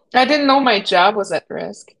 I didn't know my job was at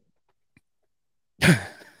risk.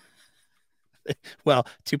 Well,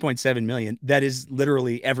 2.7 million. That is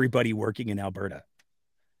literally everybody working in Alberta.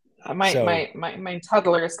 My So- my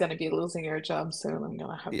toddler is going to be losing her job soon. I'm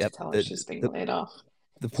going to have to Yep, tell her she's being laid off.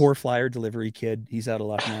 The poor flyer delivery kid, he's out of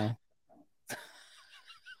luck now.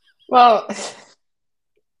 Well,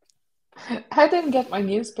 I didn't get my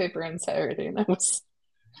newspaper on Saturday, and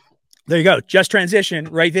There you go. Just transition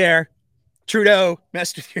right there. Trudeau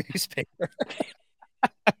messed with your newspaper.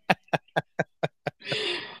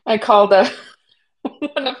 I called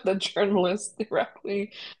one of the journalists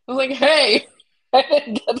directly. I was like, "Hey, I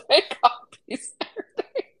didn't get my copy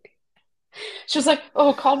Saturday." She was like,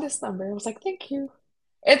 "Oh, call this number." I was like, "Thank you."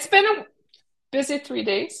 It's been a busy 3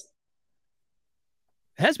 days.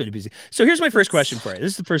 It has been busy. So here's my first question for you.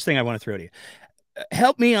 This is the first thing I want to throw to you.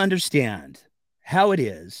 Help me understand how it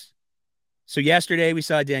is. So yesterday we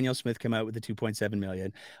saw Danielle Smith come out with the 2.7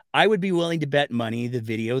 million. I would be willing to bet money the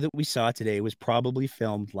video that we saw today was probably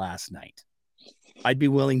filmed last night. I'd be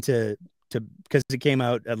willing to because it came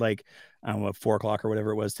out at like, I don't know, 4:00 or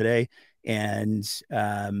whatever it was today. And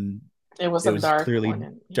It was clearly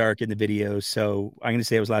morning. dark in the video. So I'm going to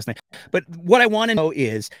say it was last night. But what I want to know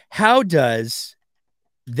is, how does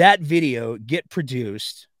that video get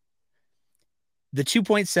produced? The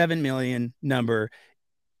 2.7 million number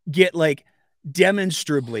get like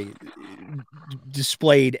demonstrably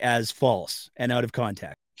displayed as false and out of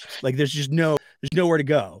context. Like there's nowhere to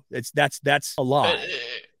go. That's a lie.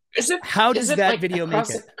 How does that video make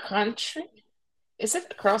it? Across the country? Is it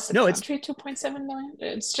across the country? 2.7 million.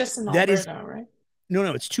 It's just in Alberta, right?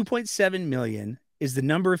 No. It's 2.7 million is the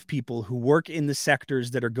number of people who work in the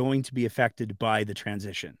sectors that are going to be affected by the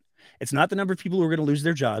transition. It's not the number of people who are going to lose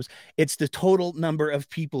their jobs. It's the total number of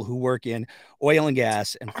people who work in oil and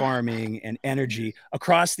gas and farming and energy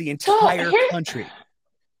across the entire country.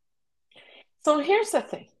 So here's the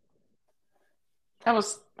thing. I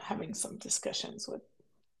was having some discussions with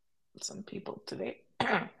some people today.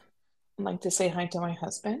 I'd like to say hi to my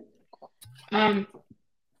husband. At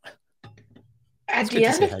the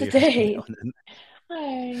end of the day,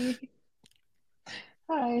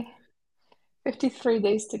 hi. 53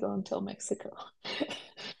 days to go until Mexico.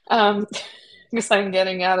 Because I'm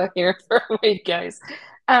getting out of here for a week, guys.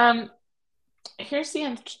 Here's the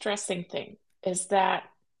interesting thing is that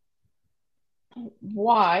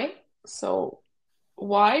why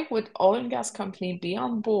would oil and gas company be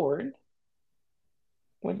on board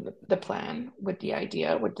with the plan, with the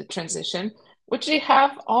idea, with the transition, which they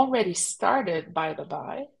have already started, by the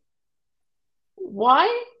by?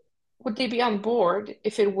 Why would they be on board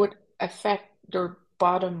if it would affect their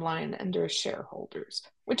bottom line and their shareholders?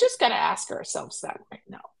 We just got to ask ourselves that right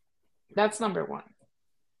now. That's number one.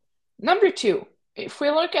 Number two, if we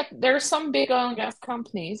look at, there's some big oil and gas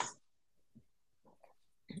companies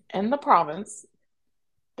in the province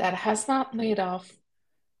that has not laid off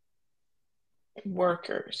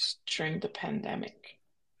workers during the pandemic.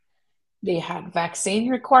 They had vaccine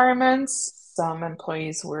requirements. Some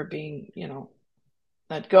employees were being,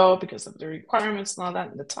 let go because of the requirements and all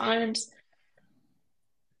that in the times.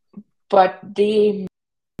 But they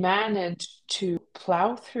managed to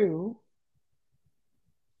plow through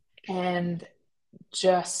and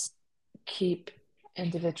just keep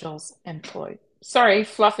individuals employed. Sorry,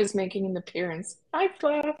 Fluff is making an appearance. Hi,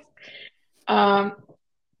 Fluff.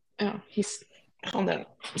 Hold on.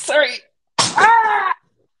 Sorry.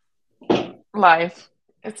 Live.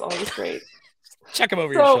 It's always great. Check him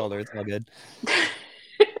over your shoulder. It's all good.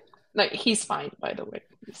 No, he's fine, by the way.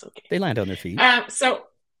 He's okay. They land on their feet. So,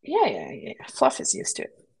 yeah. Fluff is used to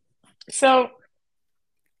it. So,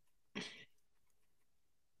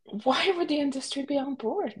 why would the industry be on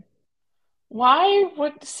board? Why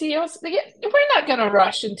would the CEOs? We're not going to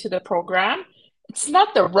rush into the program. It's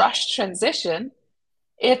not the rush transition.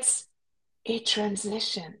 It's a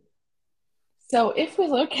transition. So if we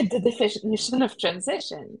look at the definition of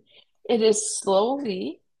transition, it is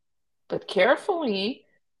slowly but carefully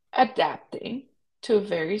adapting to a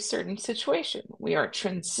very certain situation. We are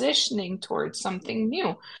transitioning towards something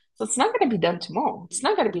new. So it's not going to be done tomorrow. It's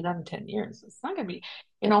not going to be done in 10 years. It's not going to be,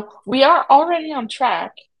 we are already on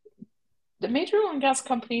track. The major oil and gas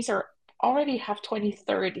companies already have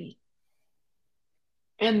 2030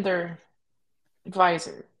 in their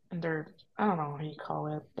advisor. and they're, I don't know how you call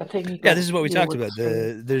it, the thing Yeah, this is what we talked about.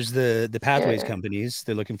 through. There's the pathways Yeah, companies.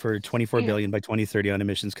 They're looking for 24 yeah. billion by 2030 on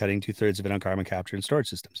emissions, cutting 2/3 of it on carbon capture and storage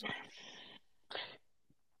systems.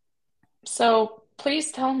 So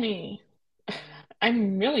please tell me,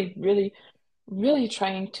 I'm really, really, really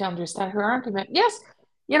trying to understand her argument. Yes,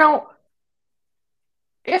 you know,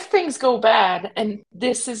 if things go bad and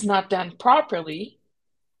this is not done properly,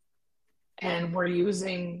 and we're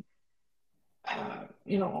using,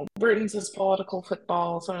 Britons as political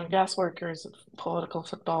footballs and gas workers as political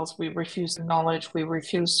footballs, we refuse to acknowledge, we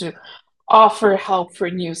refuse to offer help for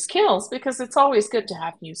new skills because it's always good to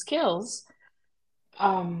have new skills.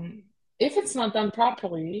 Um, if it's not done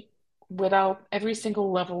properly, without every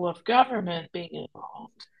single level of government being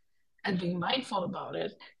involved and being mindful about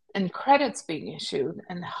it, and credits being issued,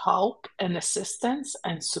 and help and assistance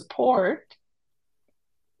and support,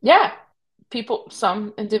 yeah,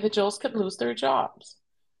 some individuals could lose their jobs.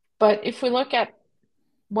 But if we look at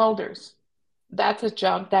welders, that's a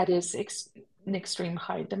job that is in extreme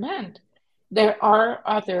high demand. There are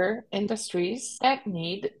other industries that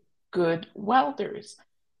need good welders.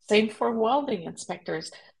 Same for welding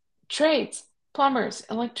inspectors, trades, plumbers,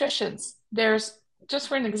 electricians. There's, just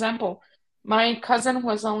for an example, my cousin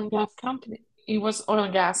was oil and gas company. He was oil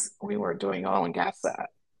and gas. We were doing oil and gas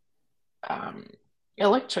um,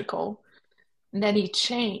 electrical. And then he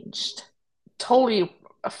changed totally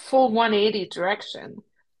a full 180 direction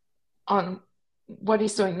on what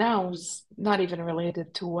he's doing now is not even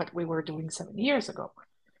related to what we were doing 7 years ago.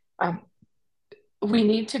 Um, we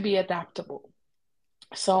need to be adaptable.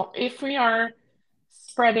 So if we are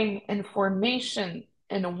spreading information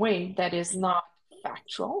in a way that is not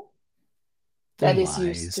factual, They're that is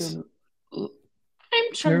used lies. to,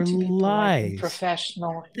 I'm trying They're to be polite and lies.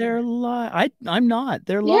 professional They're here. lies. I'm not.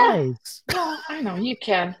 They're Yeah, lies. no, I know you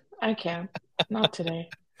can. I can. Not today.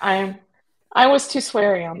 I was too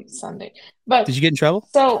sweary on Sunday. Did But you get in trouble?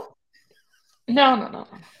 so no, no, no, no,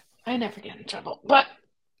 no. I never get in trouble. But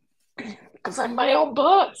because I'm my own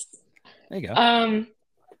boss. There you go.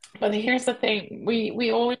 But here's the thing.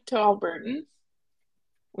 We owe it to Albertans.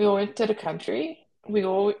 We owe it to the country. We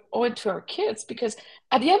owe it to our kids because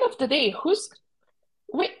at the end of the day,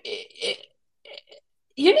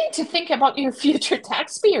 you need to think about your future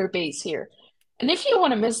taxpayer base here. And if you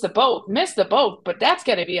want to miss the boat, but that's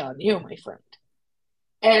got to be on you, my friend.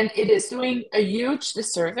 And it is doing a huge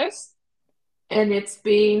disservice, and it's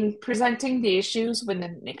being presenting the issues with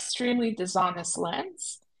an extremely dishonest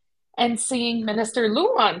lens. And seeing Minister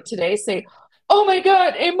Luan today say, "Oh my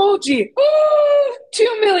God, emoji,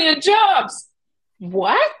 2 million jobs."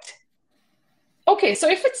 What? Okay, so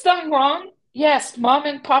if it's done wrong, yes, mom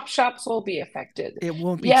and pop shops will be affected. It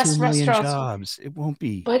won't be Yes, 2 million restaurants, jobs. It won't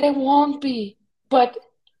be. but it won't be. But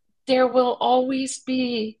there will always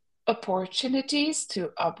be opportunities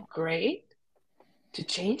to upgrade, to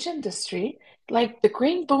change industry. Like the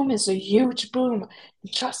green boom is a huge boom.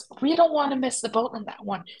 We don't want to miss the boat on that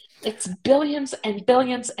one. It's billions and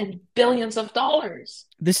billions and billions of dollars.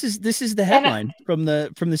 This is the headline from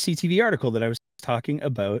the CTV article that I was talking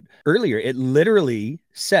about earlier. It literally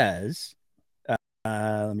says,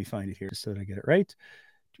 let me find it here so that I get it right.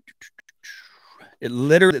 It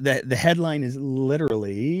literally, the headline is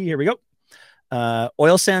literally, here we go.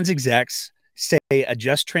 Oil sands execs say a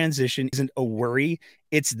just transition isn't a worry.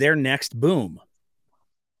 It's their next boom.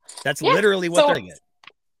 That's literally what they're getting.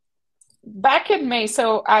 Back in May,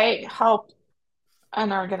 so I helped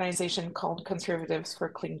an organization called Conservatives for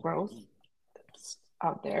Clean Growth. It's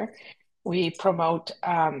out there. We promote,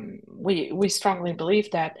 we strongly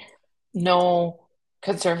believe that no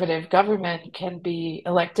conservative government can be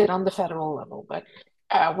elected on the federal level, but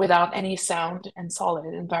without any sound and solid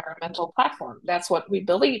environmental platform. That's what we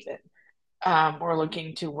believe in. We're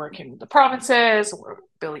looking to working with the provinces.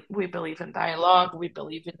 We believe in dialogue. We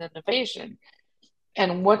believe in innovation.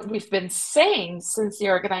 And what we've been saying since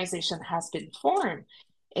the organization has been formed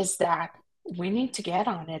is that we need to get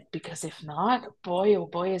on it, because if not, boy, oh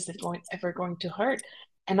boy, is it ever going to hurt.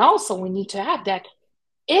 And also we need to add that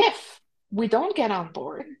if we don't get on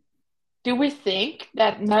board, do we think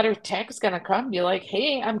that another tech is going to come and be like,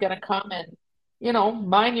 hey, I'm going to come and,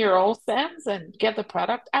 mine your oil sands and get the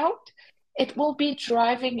product out? It will be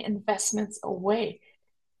driving investments away.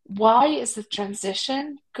 Why is the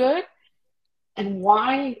transition good? And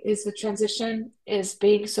why is the transition is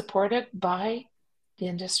being supported by the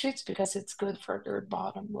industry? It's because it's good for their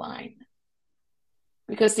bottom line.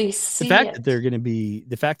 Because they see the fact that they're going to be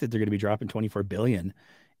dropping 24 billion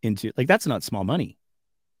into, like, that's not small money.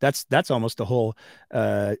 That's almost a whole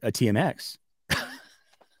a TMX.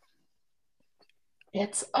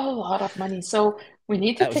 It's a lot of money. So we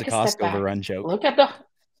need to That was a take a cost step back. overrun joke. Look at the,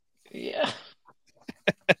 yeah.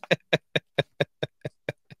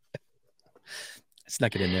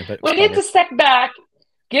 Snuck it in there, but it We was need clever. to step back,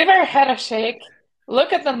 give our head a shake,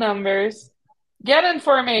 look at the numbers, get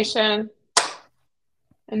information,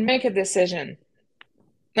 and make a decision.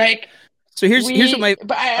 Like, So here's what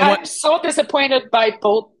but I want. I'm so disappointed by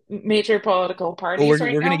both major political Well, parties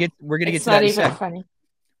right we're gonna now. get It's to that not in a even sec. funny.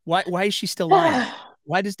 Why is she still lying?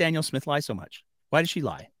 Why does Danielle Smith lie so much? Why does she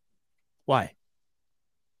lie? Why?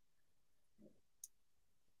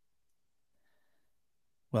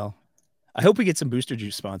 Well, I hope we get some Booster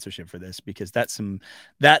Juice sponsorship for this, because that's some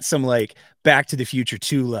like Back to the Future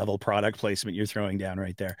 2 level product placement you're throwing down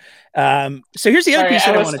right there. So here's the other piece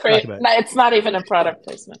that I want to talk about. No, it's not even a product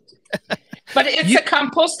placement. But it's a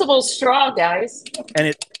compostable straw, guys.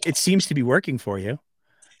 And it seems to be working for you.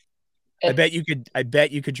 I bet you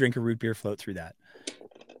could drink a root beer float through that.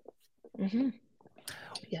 Mm-hmm.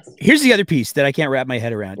 Yes. Here's the other piece that I can't wrap my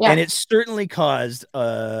head around. Yeah. And it certainly caused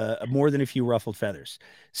more than a few ruffled feathers.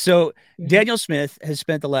 So Danielle Smith has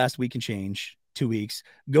spent the last week and change, 2 weeks,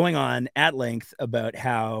 going on at length about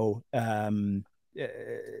how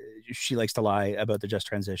she likes to lie about the just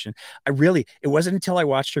transition. It wasn't until I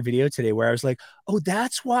watched her video today where I was like, oh,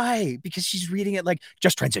 that's why, because she's reading it like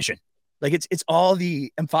just transition. Like it's all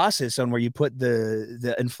the emphasis on where you put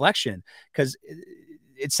the inflection, because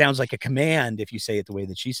it sounds like a command if you say it the way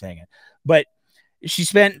that she's saying it. But she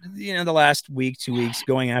spent, the last week, 2 weeks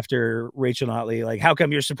going after Rachel Notley, like, how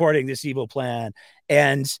come you're supporting this evil plan?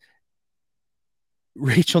 And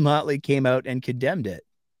Rachel Notley came out and condemned it.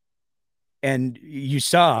 And you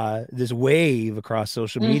saw this wave across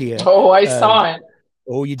social media. Oh, I saw it.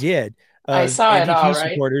 Oh, you did. I saw it, all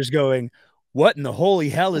right. Supporters going, what in the holy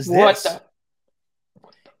hell is this?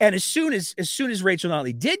 And as soon as Rachel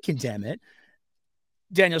Notley did condemn it,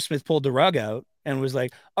 Danielle Smith pulled the rug out and was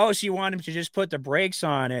like, oh, so you want him to just put the brakes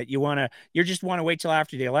on it? You just want to wait till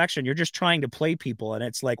after the election. You're just trying to play people. And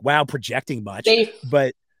it's like, wow, projecting much.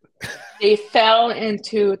 But they fell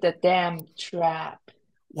into the damn trap.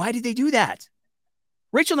 Why did they do that?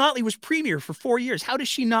 Rachel Notley was premier for 4 years. How does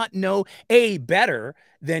she not know, A, better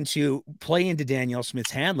than to play into Danielle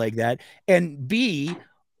Smith's hand like that? And B,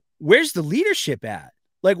 where's the leadership at?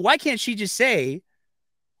 Like, why can't she just say,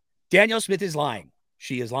 Danielle Smith is lying?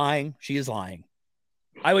 She is lying. She is lying.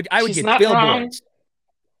 I would get billboards. Wrong.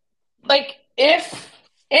 Like, if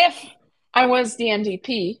I was the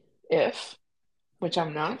NDP, which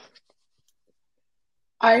I'm not,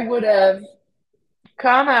 I would have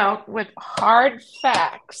come out with hard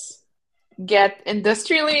facts, get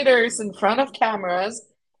industry leaders in front of cameras,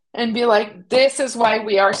 and be like, this is why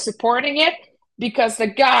we are supporting it, because the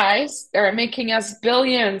guys that are making us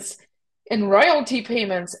billions in royalty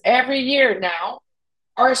payments every year now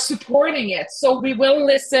are supporting it. So we will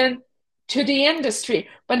listen to the industry.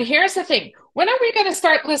 But here's the thing. When are we going to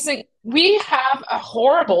start listening? We have a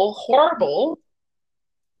horrible, horrible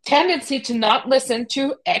tendency to not listen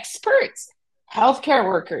to experts, healthcare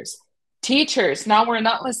workers, teachers. Now we're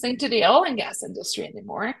not listening to the oil and gas industry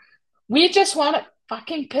anymore. We just want to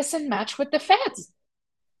fucking piss and match with the feds.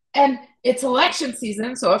 And it's election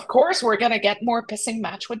season, so of course we're going to get more pissing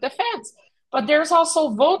match with the feds. But there's also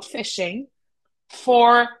vote fishing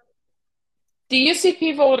for the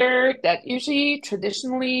UCP voter that usually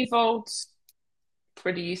traditionally votes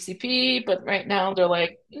for the UCP, but right now they're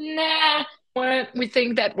like, nah, we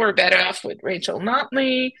think that we're better off with Rachel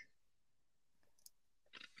Notley.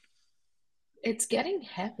 It's getting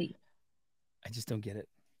heavy. I just don't get it.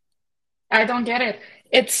 I don't get it.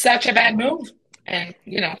 It's such a bad move. And,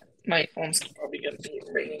 my phone's probably going to be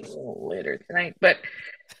ringing a little later tonight, but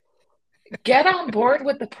get on board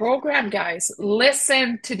with the program, guys.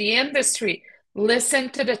 Listen to the industry. Listen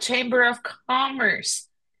to the Chamber of Commerce.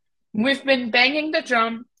 We've been banging the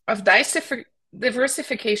drum of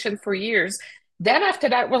diversification for years. Then after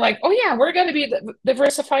that, we're like, oh yeah, we're going to be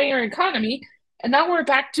diversifying our economy. And now we're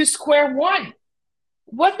back to square one.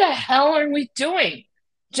 What the hell are we doing?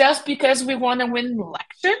 Just because we want to win an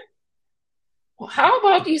election? Well, how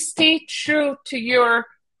about you stay true to your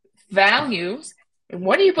values and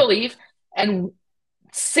what do you believe, and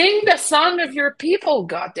sing the song of your people,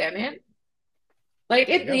 goddammit. Like,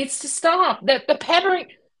 it needs to stop. The pandering,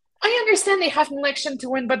 I understand they have an election to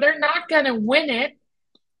win, but they're not going to win it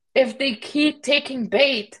if they keep taking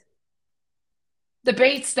bait. The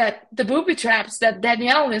baits the booby traps that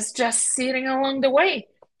Danielle is just seating along the way.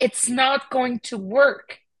 It's not going to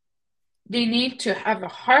work. They need to have a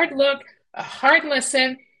hard look, a hard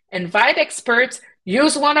listen, invite experts,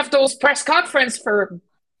 use one of those press conference for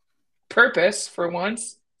purpose for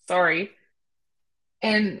once. Sorry.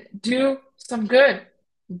 and do some good.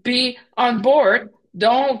 Be on board.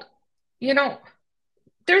 Don't, you know,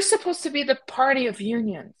 they're supposed to be the party of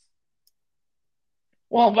unions.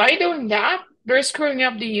 Well, by doing that, they're screwing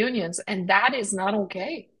up the unions, and that is not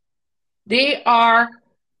okay. They are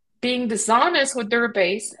being dishonest with their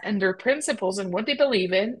base and their principles and what they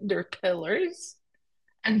believe in, their pillars,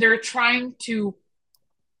 and they're trying to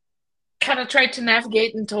try to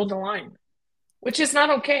navigate and toe the line, which is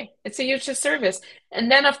not okay. It's a huge disservice.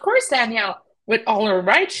 And then, of course, Danielle, with all her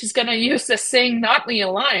rights, she's going to use the Singh Notley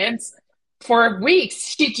alliance for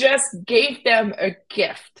weeks. She just gave them a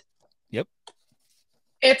gift. Yep.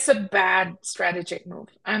 It's a bad strategic move.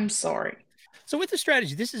 I'm sorry. So with the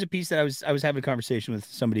strategy, this is a piece that I was having a conversation with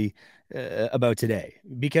somebody about today,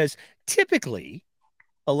 because typically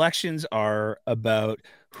elections are about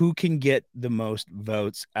who can get the most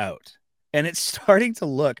votes out. And it's starting to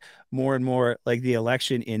look more and more like the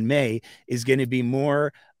election in May is going to be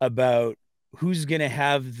more about who's going to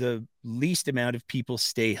have the least amount of people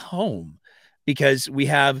stay home, because we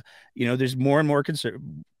have, there's more and more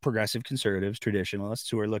progressive conservatives, traditionalists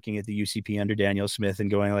who are looking at the UCP under Danielle Smith and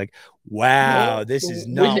going like, wow, this is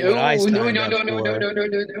not what I signed up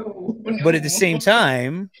for. But at the same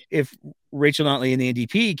time, if Rachel Notley and the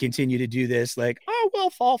NDP continue to do this, like, oh, we'll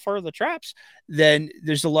fall for the traps, then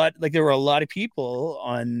there's a lot, like there were a lot of people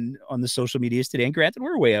on the social medias today, and granted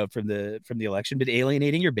we're way out from the election, but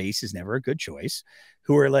alienating your base is never a good choice,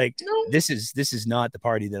 who are like, this is not the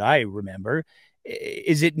party that I remember.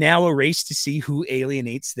 Is it now a race to see who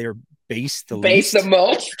alienates their base the least? The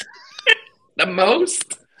most? The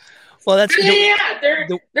most? Well, that's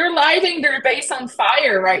they're lighting their base on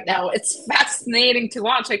fire right now. It's fascinating to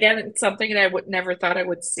watch. Again, it's something that I would never thought I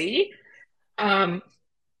would see.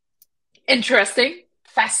 Interesting,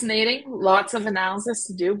 fascinating, lots of analysis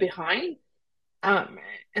to do behind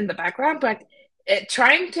in the background, but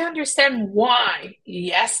trying to understand why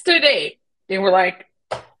yesterday they were like,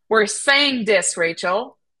 we're saying this,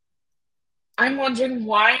 Rachel. I'm wondering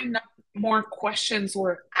why not more questions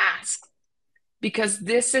were asked, because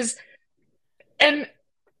this is, and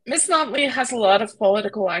Miss Notley has a lot of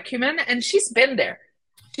political acumen, and she's been there.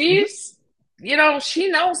 She's, she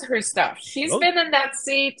knows her stuff. She's been in that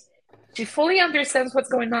seat. She fully understands what's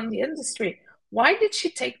going on in the industry. Why did she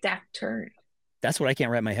take that turn? That's what I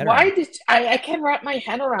can't wrap my head around. I can't wrap my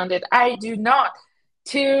head around it. I do not.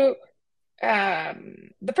 To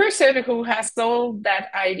the person who has sold that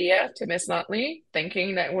idea to Miss Notley,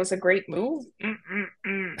 thinking that it was a great move,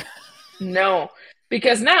 no.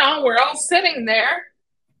 Because now we're all sitting there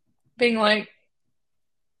being like,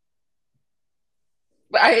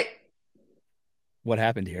 what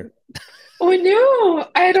happened here? Oh no,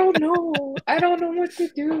 I don't know. I don't know what to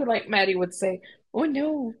do, like Maddie would say. Oh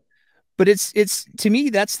no. But it's to me,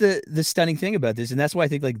 that's the stunning thing about this. And that's why I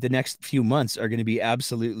think like the next few months are going to be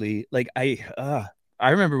absolutely like, I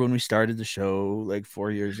remember when we started the show like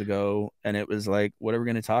 4 years ago, and it was like, what are we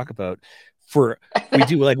going to talk about? We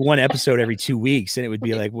do like one episode every 2 weeks, and it would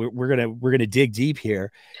be like, we're gonna dig deep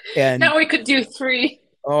here. And now we could do 3.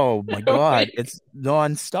 Oh my God, it's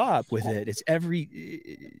nonstop with it. It's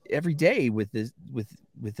every day with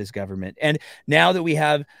this government. And now that we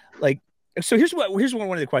have like, so here's one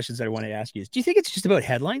of the questions that I want to ask you is, do you think it's just about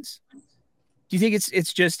headlines? Do you think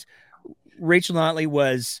it's just Rachel Notley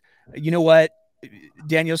was, you know what,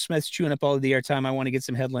 Danielle Smith's chewing up all of the airtime, I want to get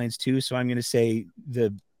some headlines too, so I'm going to say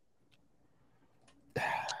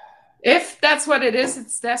if that's what it is,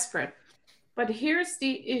 it's desperate. But here's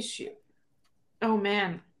the issue. Oh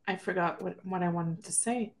man, I forgot what I wanted to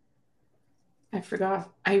say. I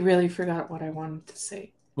really forgot what I wanted to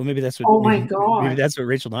say. Well, maybe that's what. Oh my God. Maybe that's what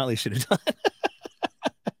Rachel Notley should have done.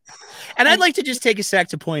 And I'd like to just take a sec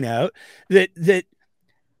to point out that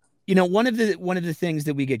one of the things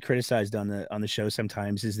that we get criticized on the show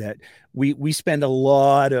sometimes is that we spend a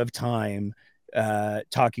lot of time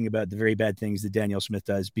talking about the very bad things that Danielle Smith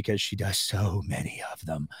does, because she does so many of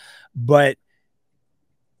them. But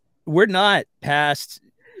we're not past,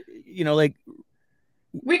 like,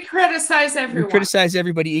 we criticize everyone. We criticize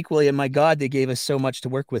everybody equally. And my God, they gave us so much to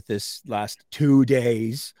work with this last 2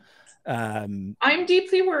 days. I'm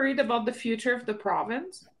deeply worried about the future of the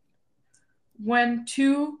province when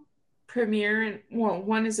two premier, well,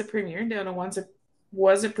 one is a premier, the other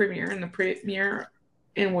was a premier and the premier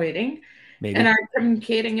in waiting. Maybe. And are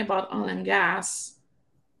communicating about oil and gas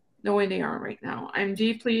the way they are right now. I'm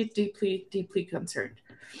deeply, deeply, deeply concerned.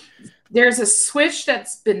 There's a switch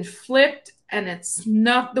that's been flipped, and it's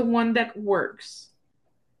not the one that works.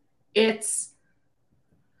 It's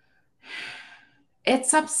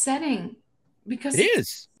upsetting because it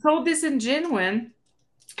is so disingenuous,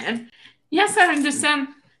 and Yes, I understand.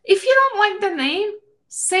 If you don't like the name,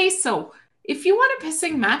 say so. If you want a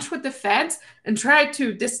pissing match with the feds and try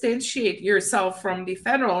to distantiate yourself from the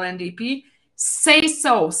federal NDP, say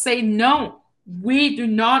so. Say no. We do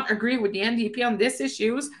not agree with the NDP on these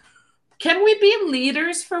issues. Can we be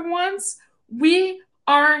leaders for once? We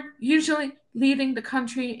are usually leading the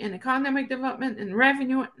country in economic development and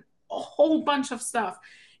revenue, a whole bunch of stuff.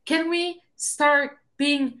 Can we start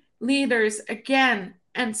being leaders again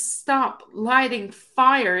and stop lighting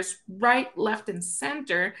fires right, left, and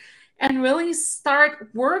center and really start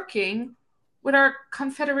working with our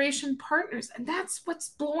Confederation partners? And that's what's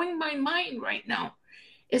blowing my mind right now,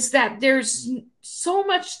 is that there's so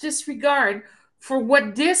much disregard for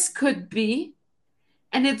what this could be.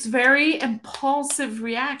 And it's very impulsive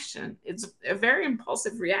reaction. It's a very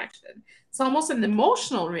impulsive reaction. It's almost an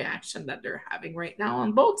emotional reaction that they're having right now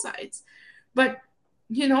on both sides. But,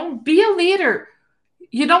 be a leader.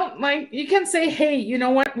 You can say, hey, you know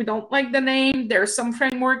what? We don't like the name. There's some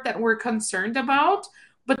framework that we're concerned about,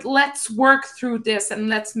 but let's work through this and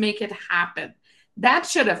let's make it happen. That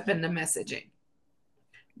should have been the messaging.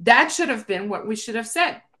 That should have been what we should have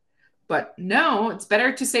said. But no, it's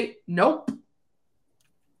better to say nope.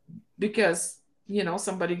 Because,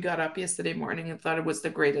 somebody got up yesterday morning and thought it was the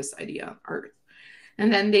greatest idea on earth.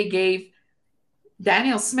 And then they gave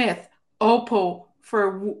Danielle Smith Oppo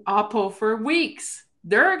for weeks.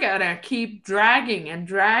 They're going to keep dragging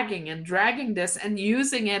this and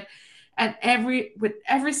using it with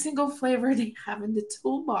every single flavor they have in the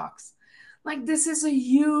toolbox. Like, this is a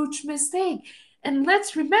huge mistake. And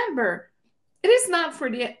let's remember, it is not for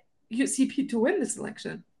the UCP to win this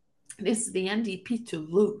election. It is the NDP to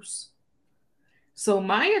lose. So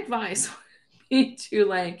my advice would be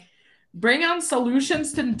to bring on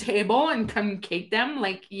solutions to the table and communicate them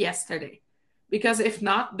like yesterday. Because if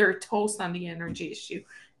not, they're toast on the energy issue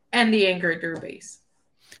and the anger at their base.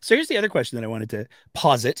 So here's the other question that I wanted to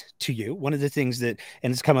posit to you. One of the things that,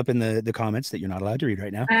 and it's come up in the comments that you're not allowed to read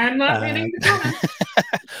right now. I'm not reading the comments.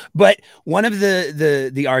 But one of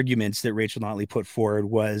the arguments that Rachel Notley put forward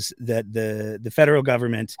was that the federal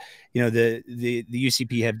government, the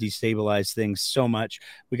UCP have destabilized things so much.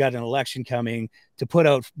 We got an election coming to put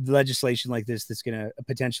out legislation like this that's going to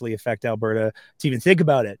potentially affect Alberta. To even think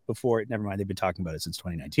about it before, never mind, they've been talking about it since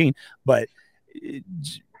 2019, but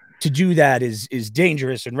to do that is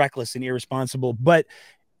dangerous and reckless and irresponsible. But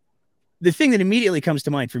the thing that immediately comes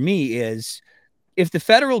to mind for me is, if the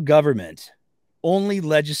federal government only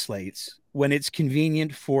legislates when it's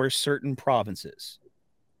convenient for certain provinces,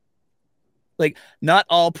 like, not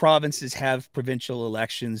all provinces have provincial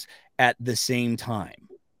elections at the same time.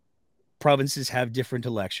 Provinces have different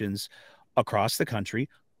elections across the country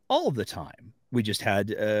all the time. We just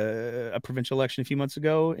had a provincial election a few months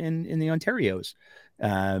ago in the Ontarios.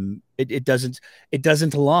 It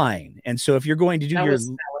doesn't align. And so if you're going to do your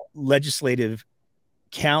legislative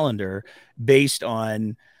calendar based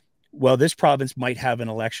on, well, this province might have an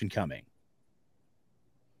election coming,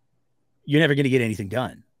 you're never going to get anything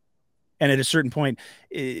done. And at a certain point,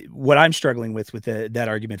 what I'm struggling with that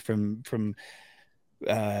argument from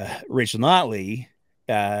Rachel Notley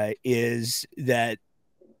is that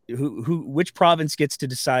which province gets to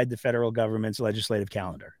decide the federal government's legislative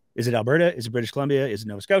calendar? Is it Alberta? Is it British Columbia? Is it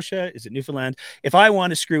Nova Scotia? Is it Newfoundland? If I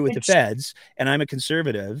want to screw with the feds and I'm a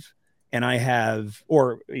conservative and I have,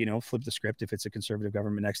 or, flip the script, if it's a conservative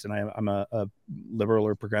government next and I'm a liberal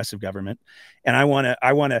or progressive government, and I want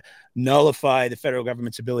to nullify the federal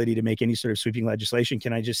government's ability to make any sort of sweeping legislation,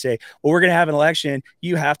 can I just say, well, we're going to have an election,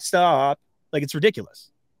 you have to stop? Like, it's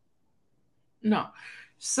ridiculous. No.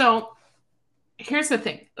 So here's the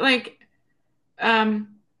thing. The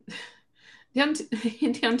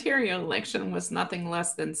Ontario election was nothing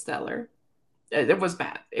less than stellar. It was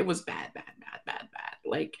bad. It was bad.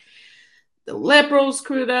 Like, the Liberals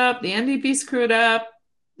screwed up, the NDP screwed up,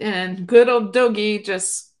 and good old Dougie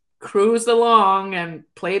just cruised along and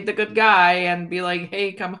played the good guy and be like,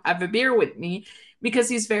 hey, come have a beer with me, because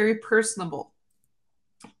he's very personable.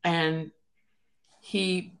 And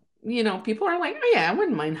he, people are like, oh yeah, I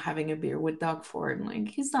wouldn't mind having a beer with Doug Ford. Like,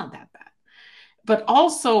 he's not that bad. But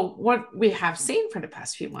also what we have seen for the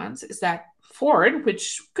past few months is that Ford,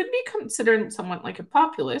 which could be considered somewhat like a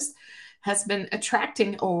populist, has been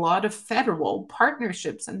attracting a lot of federal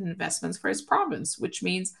partnerships and investments for his province, which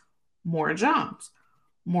means more jobs,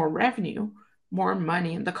 more revenue, more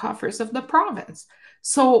money in the coffers of the province.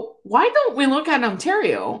 So why don't we look at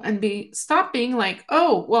Ontario and stop being like,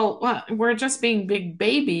 oh, well, we're just being big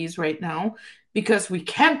babies right now because we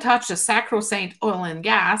can't touch the sacrosanct oil and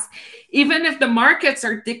gas, even if the markets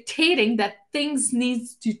are dictating that things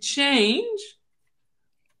needs to change.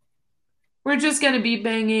 we're just going to be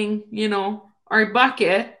banging, our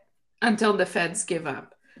bucket until the feds give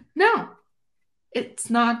up. No, it's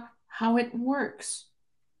not how it works.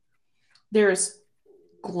 There's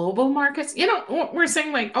global markets. We're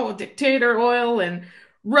saying like, oh, dictator oil and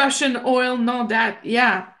Russian oil and all that.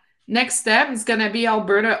 Yeah. Next step is going to be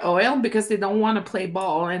Alberta oil because they don't want to play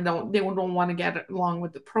ball and they don't want to get along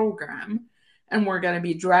with the program. And we're going to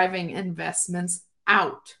be driving investments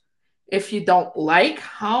out. If you don't like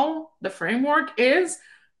how the framework is,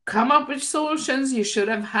 come up with solutions. You should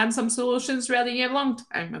have had some solutions ready a long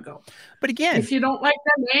time ago. But again, if you don't like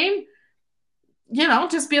the name,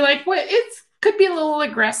 just be like, well, it could be a little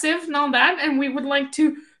aggressive and all that. And we would like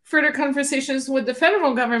to further conversations with the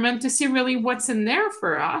federal government to see really what's in there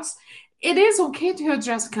for us. It is okay to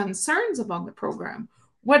address concerns about the program.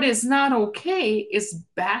 What is not okay is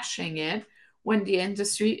bashing it when the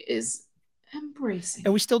industry is embracing.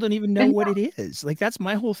 And we still don't even know what it is. Like, that's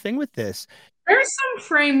my whole thing with this. There's some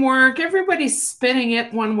framework. Everybody's spinning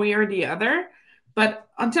it one way or the other. But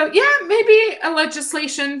maybe a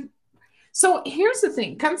legislation. So here's the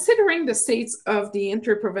thing. Considering the states of the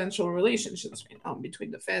interprovincial relationships right now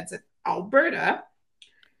between the feds and Alberta,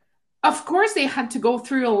 of course they had to go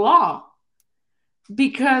through a law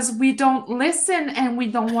because we don't listen and we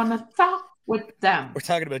don't want to talk with them. We're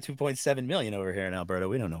talking about 2.7 million over here in Alberta.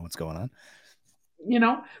 We don't know what's going on.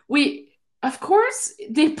 Of course,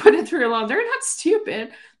 they put it through a law. They're not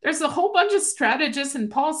stupid. There's a whole bunch of strategists and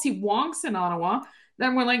policy wonks in Ottawa.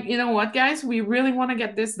 Then we're like, you know what, guys? We really want to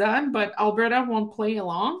get this done, but Alberta won't play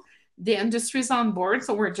along. The industry's on board,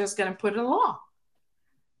 so we're just going to put a law.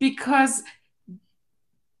 Because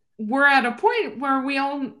we're at a point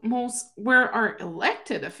where our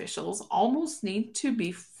elected officials almost need to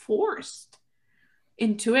be forced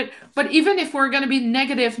into it. But even if we're going to be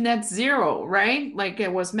negative net zero, right? Like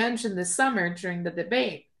it was mentioned this summer during the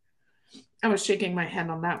debate, I was shaking my head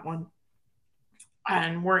on that one.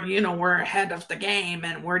 And we're ahead of the game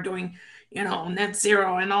and we're doing, net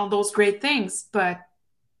zero and all those great things, but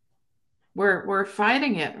we're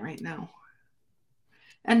fighting it right now.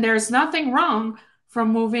 And there's nothing wrong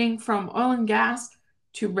from moving from oil and gas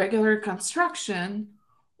to regular construction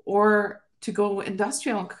or to go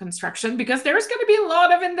industrial construction, because there's going to be a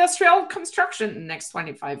lot of industrial construction in the next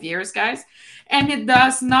 25 years, guys. And it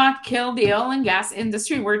does not kill the oil and gas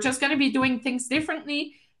industry. We're just going to be doing things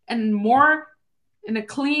differently and more in a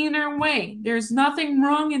cleaner way. There's nothing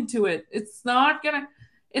wrong into it. It's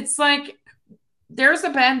like there's a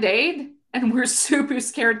Band-Aid and we're super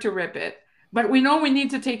scared to rip it. But we know we need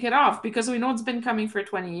to take it off because we know it's been coming for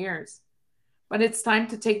 20 years. But it's time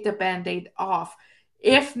to take the Band-Aid off.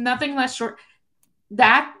 If nothing less short,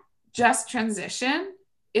 that just transition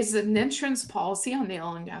is an insurance policy on the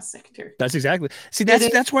oil and gas sector. That's exactly. See,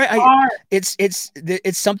 that's why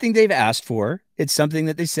it's something they've asked for. It's something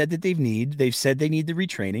that they said that they need. They've said they need the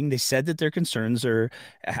retraining. They said that their concerns are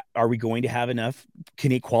we going to have enough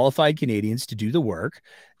qualified Canadians to do the work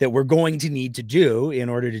that we're going to need to do in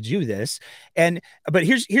order to do this? But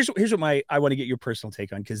here's what I want to get your personal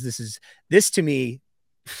take on, because this to me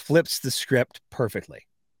flips the script perfectly.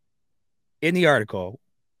 In the article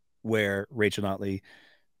where Rachel Notley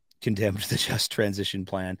condemned the just transition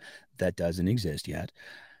plan that doesn't exist yet,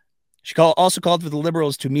 she also called for the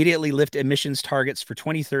Liberals to immediately lift emissions targets for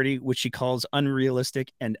 2030, which she calls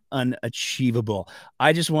unrealistic and unachievable.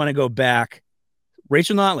 I just want to go back.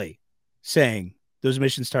 Rachel Notley saying those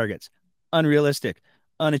emissions targets, unrealistic,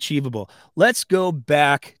 unachievable. Let's go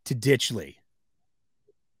back to Ditchley,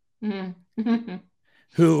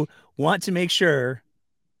 who want to make sure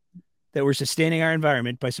that we're sustaining our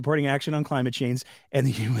environment by supporting action on climate change and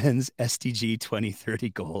the UN's SDG 2030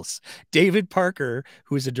 goals. David Parker,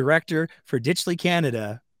 who is a director for Ditchley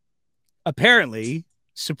Canada, apparently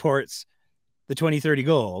supports the 2030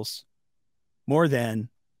 goals more than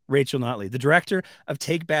Rachel Notley. The director of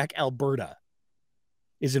Take Back Alberta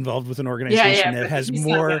is involved with an organization that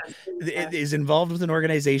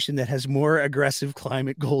has more aggressive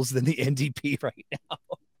climate goals than the NDP right now.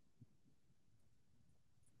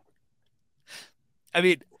 I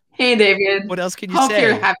mean, hey, David. What else can you say?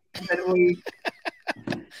 You're having a good week.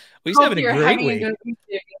 He's having a great week.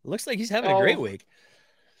 Looks like he's having a great week.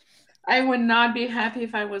 I would not be happy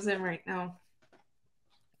if I was him right now.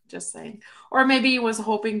 Just saying. Or maybe he was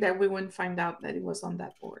hoping that we wouldn't find out that he was on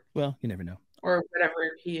that board. Well, you never know. Or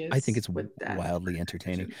whatever he is. I think it's wildly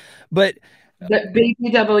entertaining. But the baby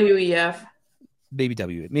WEF. Baby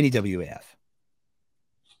W, mini WAF.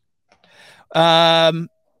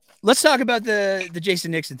 Let's talk about the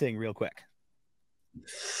Jason Nixon thing real quick.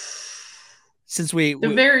 since we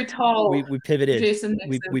very tall we pivoted, Jason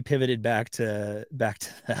Nixon. we pivoted back to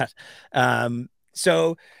that.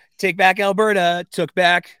 So take back Alberta, took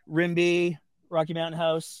back Rimbey, Rocky Mountain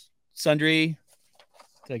House, Sundre.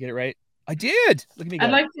 Did I get it right? I did. Look at me go.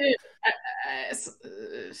 I'd like to.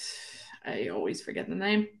 I always forget the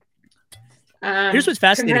name. Here's what's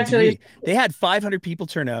fascinating to me. They had 500 people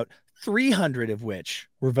turn out, 300 of which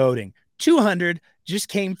were voting. 200 just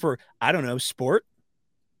came for, I don't know, sport.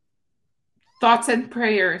 Thoughts and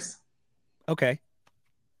prayers. Okay.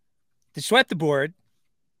 They swept the board.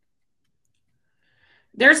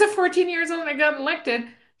 There's a 14 years old that got elected.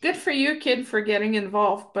 Good for you, kid, for getting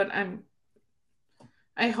involved. But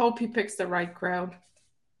I hope he picks the right crowd.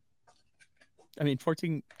 I mean,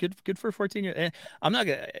 14, good for a 14-year. I'm not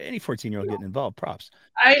gonna any 14-year-old getting involved. Props.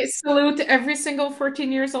 I salute every single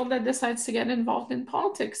 14 years old that decides to get involved in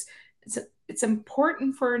politics. It's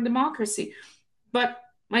important for democracy. But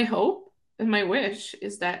my hope and my wish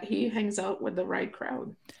is that he hangs out with the right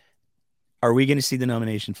crowd. Are we going to see the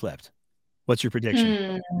nomination flipped? What's your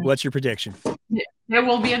prediction? What's your prediction? There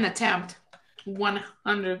will be an attempt.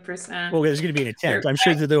 100%. Well, there's going to be an attempt. I'm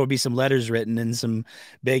sure that there will be some letters written and some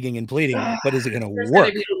begging and pleading, but is it going to work? There's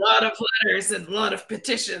going to be a lot of letters and a lot of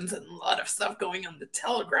petitions and a lot of stuff going on the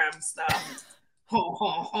Telegram stuff.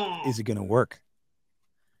 Is it going to work?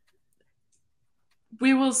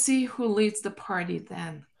 We will see who leads the party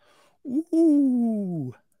then.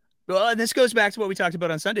 Ooh. Well, and this goes back to what we talked about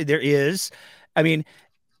on Sunday.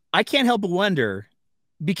 I can't help but wonder,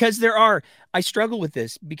 because I struggle with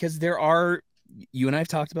this, because you and I have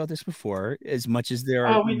talked about this before, as much as there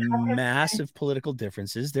are massive political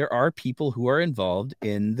differences, there are people who are involved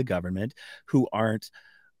in the government who aren't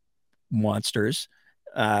monsters.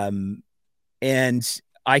 And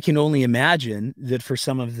I can only imagine that for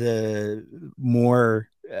some of the more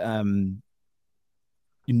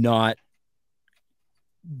not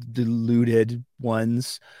deluded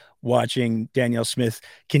ones watching Danielle Smith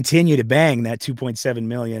continue to bang that 2.7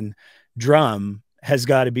 million drum has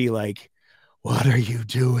got to be like, what are you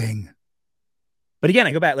doing? But again,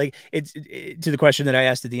 I go back, like, it's to the question that I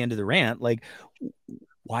asked at the end of the rant, like,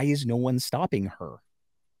 why is no one stopping her?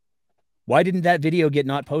 Why didn't that video get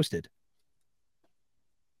not posted?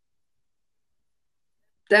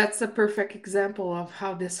 That's a perfect example of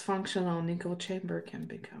how dysfunctional an echo chamber can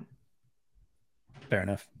become. Fair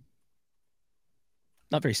enough.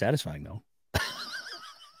 Not very satisfying, though.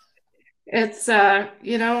 It's,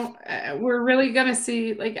 we're really going to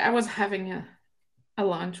see, like, I was having a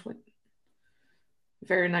lunch with a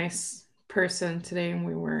very nice person today, and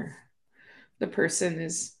the person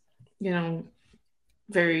is,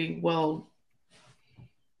 very well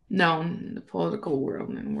known in the political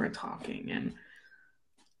world, and we're talking, and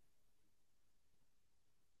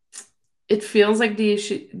it feels like the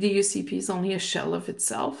UCP is only a shell of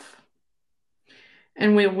itself.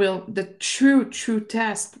 And the true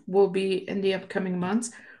test will be in the upcoming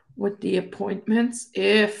months with the appointments,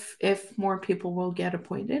 if more people will get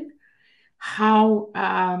appointed,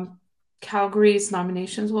 how Calgary's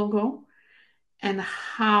nominations will go, and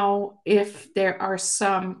how, if there are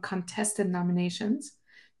some contested nominations,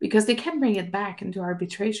 because they can bring it back into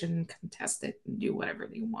arbitration and contest it and do whatever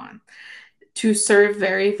they want, to serve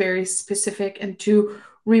very, very specific, and to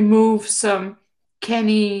remove some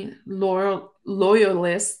Kenney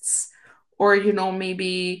loyalists, or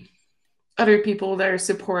maybe other people that are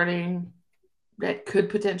supporting, that could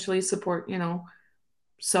potentially support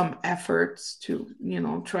some efforts to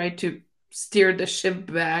try to steer the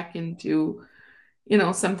ship back into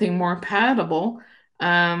something more palatable.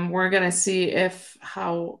 We're gonna see if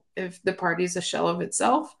the party's a shell of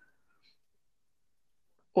itself,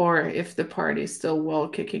 or if the party's still well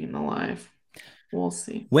kicking and alive. We'll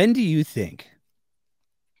see. When do you think,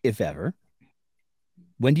 if ever,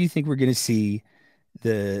 when do you think we're going to see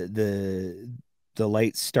the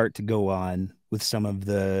lights start to go on with some of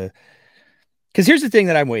the? Because here's the thing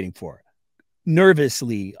that I'm waiting for.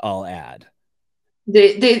 Nervously, I'll add.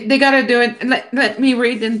 They got to do it. Let me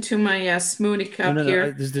read into my smoothie cup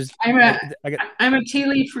here. I'm a tea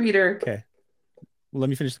leaf reader. Okay. Well, let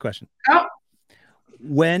me finish the question. Oh.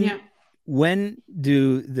 When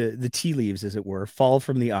do the tea leaves, as it were, fall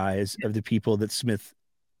from the eyes of the people that Smith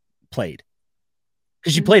played?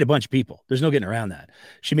 Because she played a bunch of people. There's no getting around that.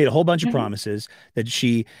 She made a whole bunch of promises that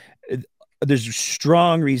there's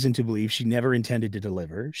strong reason to believe she never intended to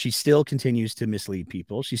deliver. She still continues to mislead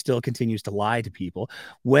people. She still continues to lie to people.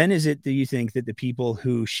 When is it, do you think, that the people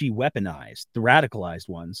who she weaponized, the radicalized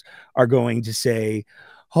ones, are going to say,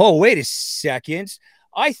 oh, wait a second,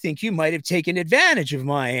 I think you might have taken advantage of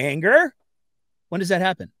my anger? When does that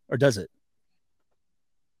happen? Or does it?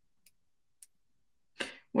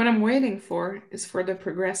 What I'm waiting for is for the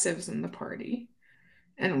progressives in the party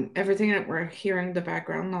and everything that we're hearing in the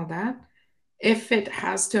background and all that. If it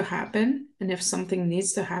has to happen, and if something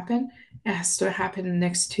needs to happen, it has to happen in the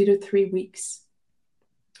next 2 to 3 weeks.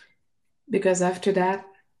 Because after that,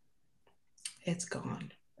 it's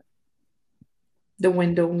gone. The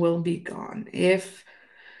window will be gone. If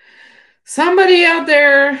somebody out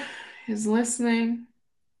there is listening,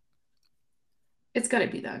 it's got to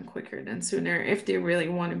be done quicker than sooner if they really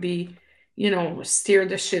want to be, steer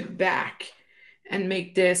the ship back and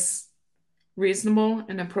make this reasonable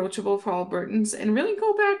and approachable for Albertans and really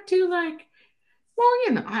go back to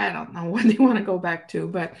I don't know what they want to go back to,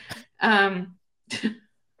 but can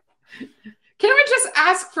we just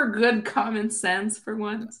ask for good common sense for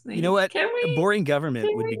once? You know what? Can we? Boring government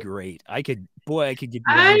would be great. I could get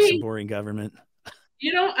behind some boring government.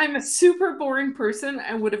 I'm a super boring person.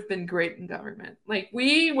 I would have been great in government. Like,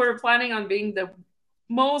 we were planning on being the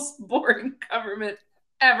most boring government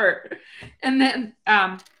ever. And then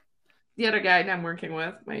the other guy that I'm working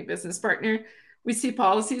with, my business partner, we see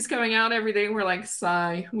policies coming out every day. We're like,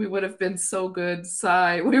 sigh, we would have been so good.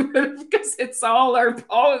 Sigh, we would have, because it's all our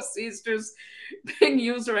policies just being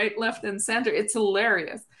used right, left, and center. It's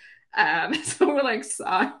hilarious. So we're like,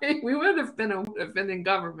 sigh, we would have been in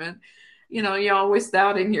government. You're always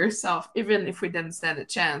doubting yourself, even if we didn't stand a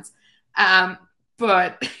chance.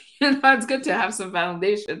 But it's good to have some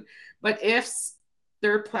validation. But if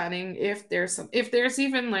they're planning, if there's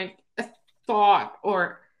even like a thought,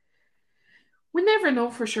 or we never know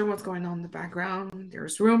for sure what's going on in the background.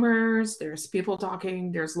 There's rumors, there's people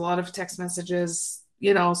talking, there's a lot of text messages,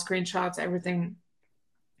 screenshots, everything.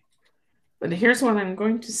 But here's what I'm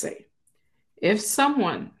going to say. If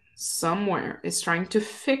someone somewhere is trying to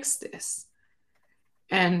fix this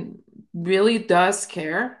and really does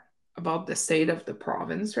care about the state of the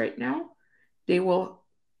province right now, they will,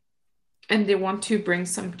 and they want to bring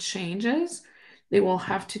some changes, they will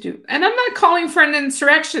have to do. And I'm not calling for an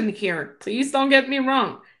insurrection here. Please don't get me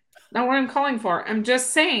wrong. Not what I'm calling for. I'm just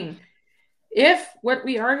saying, if what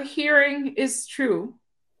we are hearing is true,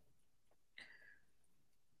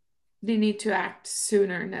 they need to act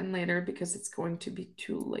sooner than later, because it's going to be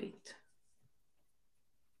too late.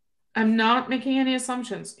 I'm not making any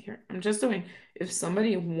assumptions here. I'm just doing, if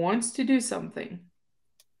somebody wants to do something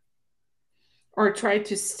or try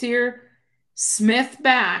to steer Smith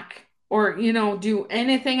back, or, do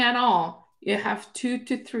anything at all, you have 2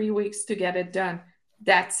 to 3 weeks to get it done.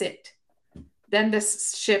 That's it. Then the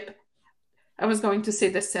ship, I was going to say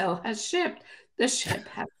the sail has shipped. The ship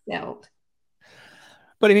has sailed.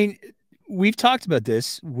 But I mean, we've talked about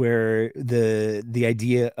this, where the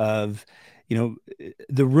idea of, the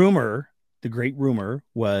great rumor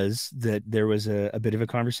was that there was a bit of a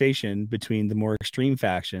conversation between the more extreme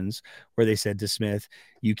factions, where they said to Smith,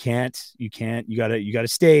 you gotta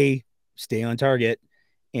stay on target.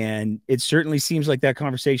 And it certainly seems like that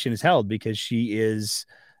conversation is held, because she is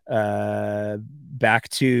back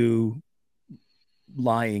to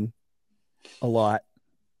lying a lot.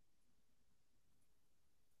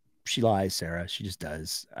 She lies, Sarah. She just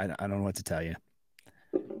does. I don't know what to tell you.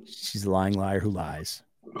 She's a lying liar who lies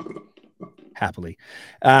happily.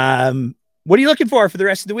 What are you looking for the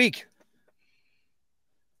rest of the week?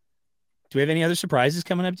 Do we have any other surprises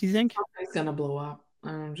coming up, do you think? It's gonna blow up.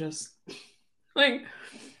 I'm just like,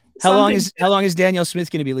 how long is Danielle Smith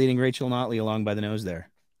going to be leading Rachel Notley along by the nose there?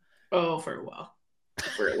 Oh, for a while.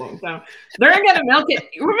 For a long time. They're going to milk it.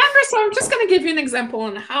 Remember, so I'm just going to give you an example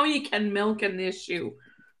on how you can milk an issue,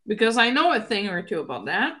 because I know a thing or two about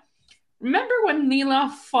that. Remember when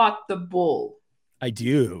Neela fought the bull? I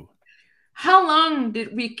do. How long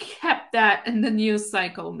did we kept that in the news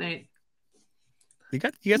cycle, Nate? You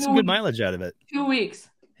got some good mileage out of it. 2 weeks.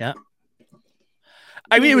 Yeah.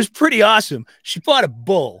 I mean, it was pretty awesome. She fought a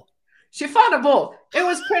bull. It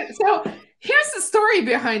was pretty. So here's the story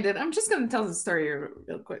behind it. I'm just going to tell the story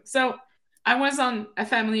real quick. So I was on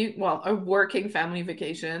a working family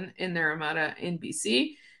vacation in Naramata in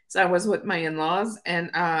BC. So I was with my in-laws,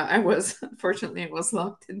 and unfortunately, I was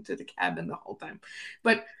locked into the cabin the whole time.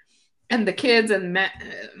 And the kids and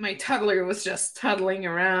my toddler was just toddling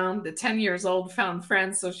around. The 10 years old found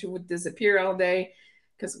friends, so she would disappear all day,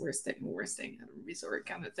 because we're staying at a resort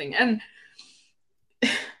kind of thing. And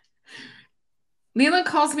Neela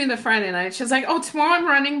calls me the Friday night. She's like, "Oh, tomorrow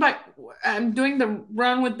I'm doing the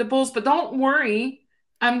run with the bulls, but don't worry,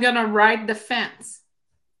 I'm gonna ride the fence."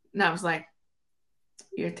 And I was like,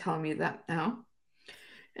 "You're telling me that now?"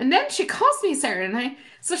 And then she calls me Saturday night.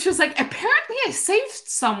 So she was like, "Apparently I saved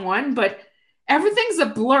someone, but everything's a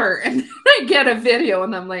blur." And then I get a video,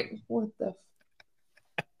 and I'm like, "What the?"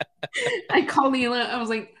 I called Leela. I was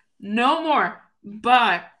like, no more.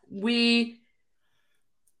 But we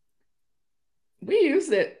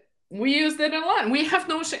used it. We used it a lot. We have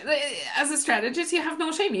no shame. As a strategist, you have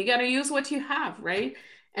no shame. You got to use what you have, right?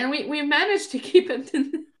 And we managed to keep it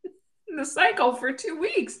in the cycle for 2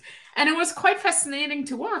 weeks. And it was quite fascinating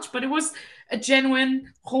to watch, but it was a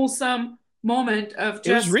genuine, wholesome moment of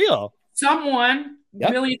It was just real. someone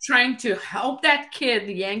Yep. really trying to help that kid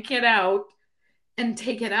yank it out and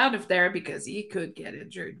take it out of there because he could get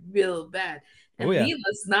injured real bad. And Oh, yeah.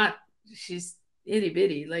 Leela's not, she's itty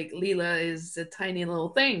bitty. Like Leela is a tiny little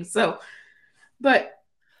thing. So, but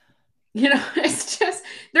it's just,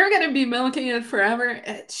 they're going to be milking it forever.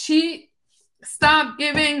 She stopped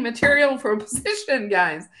giving material for position,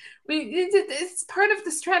 guys. It's part of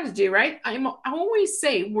the strategy, right? I always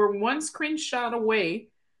say we're one screenshot away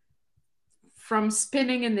from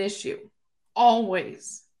spinning an issue.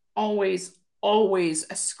 Always, always, always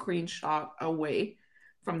a screenshot away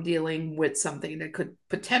from dealing with something that could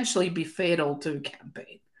potentially be fatal to a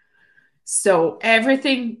campaign. So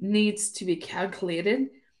everything needs to be calculated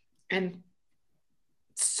and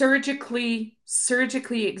surgically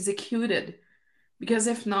executed, because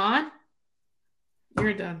if not,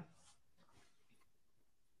 you're done.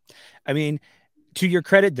 I mean, to your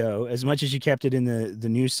credit, though, as much as you kept it in the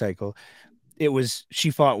news cycle,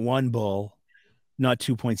 she fought one bull, not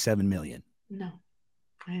 2.7 million. No,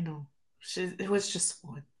 I know. It was just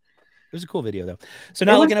fun. It was a cool video, though. So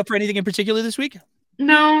not looking up for anything in particular this week?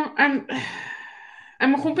 No,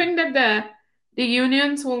 I'm hoping that the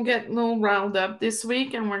unions will get a little riled up this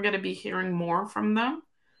week, and we're going to be hearing more from them.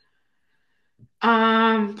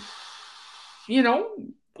 What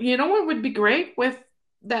would be great with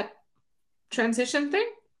that transition thing?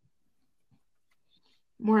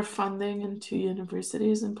 More funding into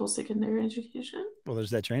universities and post-secondary education. Well,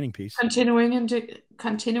 there's that training piece. Continuing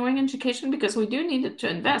education, because we do need to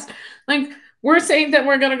invest. Like, we're saying that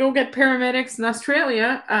we're going to go get paramedics in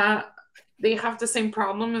Australia. They have the same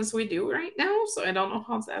problem as we do right now, so I don't know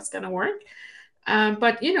how that's going to work.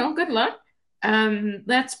 But, good luck.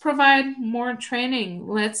 Let's provide more training.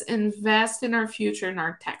 Let's invest in our future, in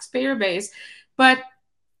our taxpayer base. But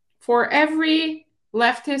for every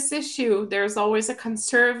leftist issue, there's always a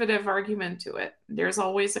conservative argument to it. There's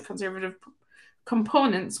always a conservative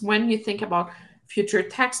components when you think about future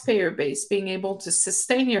taxpayer base, being able to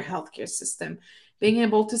sustain your healthcare system, being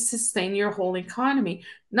able to sustain your whole economy,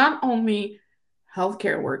 not only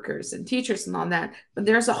healthcare workers and teachers and all that, but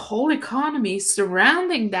there's a whole economy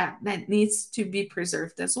surrounding that needs to be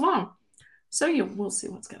preserved as well. So we'll see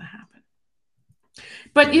what's going to happen.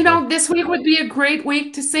 But, this week would be a great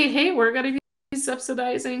week to say, hey, we're going to be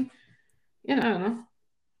subsidizing,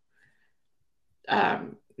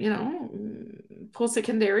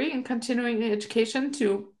 post-secondary and continuing education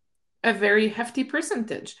to a very hefty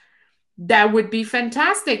percentage. That would be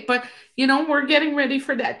fantastic. But, we're getting ready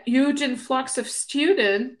for that huge influx of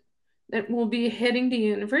students that will be hitting the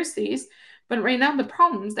universities. But right now, the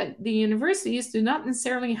problem is that the universities do not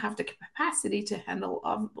necessarily have the capacity to handle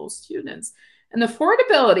all of those students. And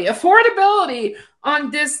affordability on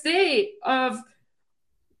this day of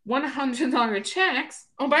 $100 checks.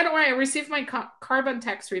 Oh, by the way, I received my carbon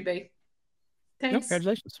tax rebate. Thanks.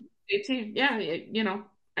 Congratulations. Yeah,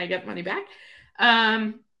 I get money back.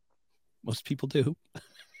 Most people do.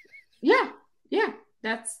 Yeah.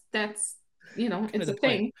 That's it's a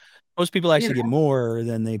thing. Most people actually get more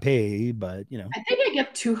than they pay, but I think I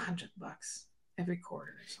get $200 every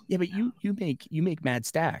quarter. Yeah, but you make mad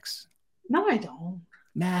stacks. No, I don't.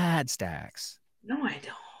 Mad stacks. No, I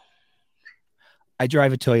don't. I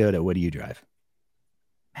drive a Toyota. What do you drive?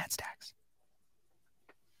 Mad stacks.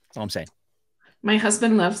 That's all I'm saying. My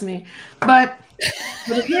husband loves me, but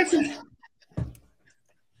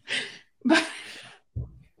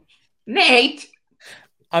Nate,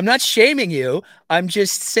 I'm not shaming you. I'm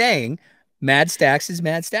just saying mad stacks is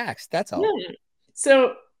mad stacks. That's all. Yeah.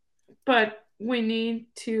 So, but we need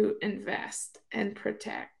to invest and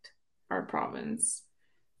protect our province,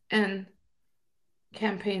 and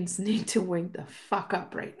campaigns need to wake the fuck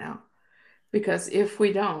up right now, because if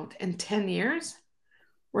we don't, in 10 years,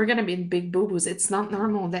 we're going to be in big boo-boos. It's not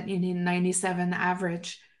normal that you need 97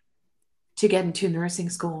 average to get into nursing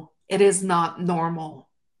school. It is not normal.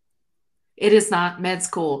 It is not med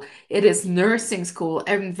school. It is nursing school.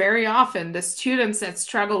 And very often the students that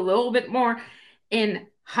struggle a little bit more in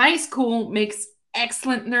high school makes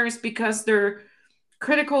excellent nurse because their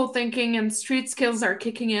critical thinking and street skills are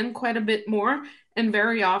kicking in quite a bit more. And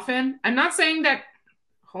very often, I'm not saying that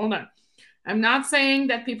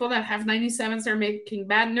people that have 97s are making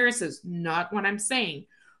bad nurses. Not what I'm saying.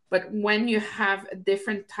 But when you have a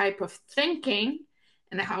different type of thinking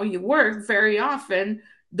and how you work, very often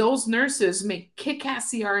those nurses make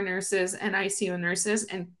kick-ass CR nurses and ICU nurses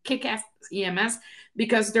and kick-ass EMS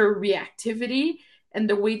because their reactivity and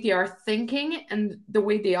the way they are thinking and the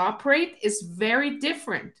way they operate is very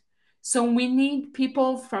different. So we need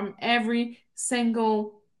people from every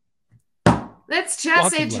single. Let's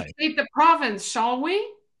just educate the province, shall we?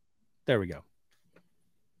 There we go.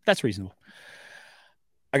 That's reasonable.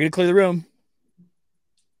 I'm going to clear the room.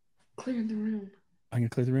 Clear the room. I'm going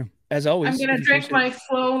to clear the room. As always. I'm going to drink my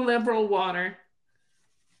Flow Liberal water.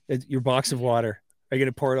 Your box of water. Are you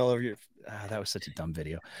going to pour it all over your... that was such a dumb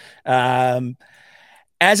video.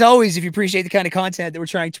 As always, if you appreciate the kind of content that we're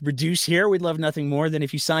trying to produce here, we'd love nothing more than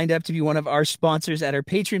if you signed up to be one of our sponsors at our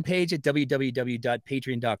Patreon page at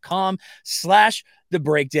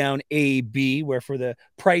www.patreon.com/thebreakdownab, where for the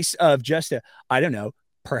price of just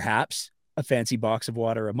perhaps a fancy box of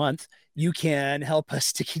water a month, you can help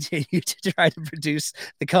us to continue to try to produce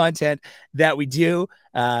the content that we do.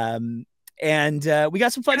 And we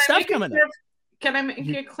got some fun stuff coming up. Can I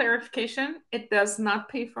make a clarification? It does not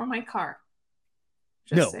pay for my car.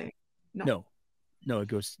 Just saying. No, it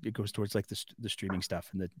goes towards like the streaming stuff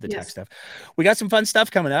and the tech stuff. We got some fun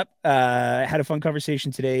stuff coming up. Had a fun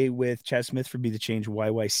conversation today with Chaz Smith from Be the Change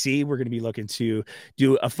YYC. We're going to be looking to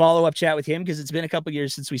do a follow-up chat with him because it's been a couple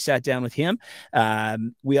years since we sat down with him.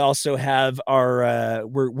 We also have our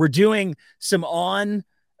we're doing some on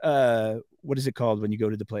what is it called when you go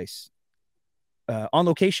to the place? On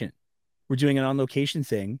location. We're doing an on location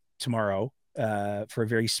thing tomorrow for a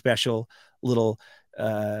very special little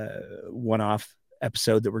one-off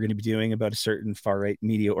episode that we're going to be doing about a certain far-right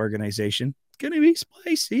media organization. It's going to be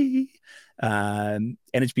spicy. And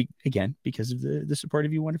it's because of the support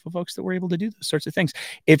of you wonderful folks that we're able to do those sorts of things.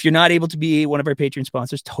 If you're not able to be one of our Patreon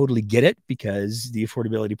sponsors, totally get it, because the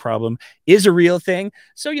affordability problem is a real thing.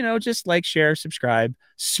 So, just like, share, subscribe,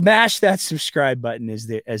 smash that subscribe button, as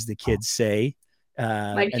the kids say.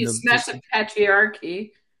 Smash the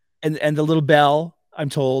patriarchy. And the little bell, I'm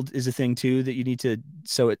told, is a thing too that you need to,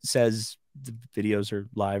 so it says the videos are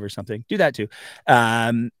live or something. Do that too.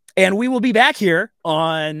 And we will be back here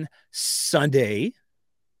on Sunday,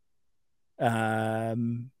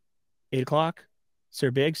 8:00.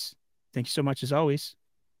 Sir Biggs, thank you so much as always.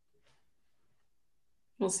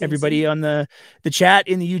 We'll see everybody on the chat,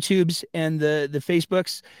 in the YouTubes and the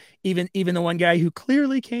Facebooks, even the one guy who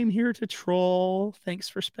clearly came here to troll. Thanks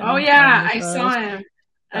for spending. Oh yeah, I saw him.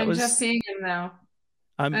 I'm just seeing him now.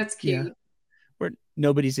 That's cute. Yeah.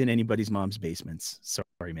 Nobody's in anybody's mom's basements.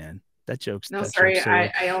 Sorry, man. That joke's no. Sorry,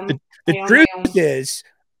 I own. The truth is,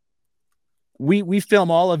 we film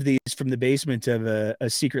all of these from the basement of a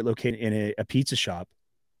secret location in a pizza shop.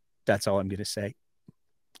 That's all I'm gonna say.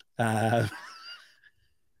 There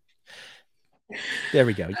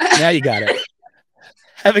we go. Now you got it.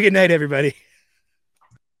 Have a good night, everybody.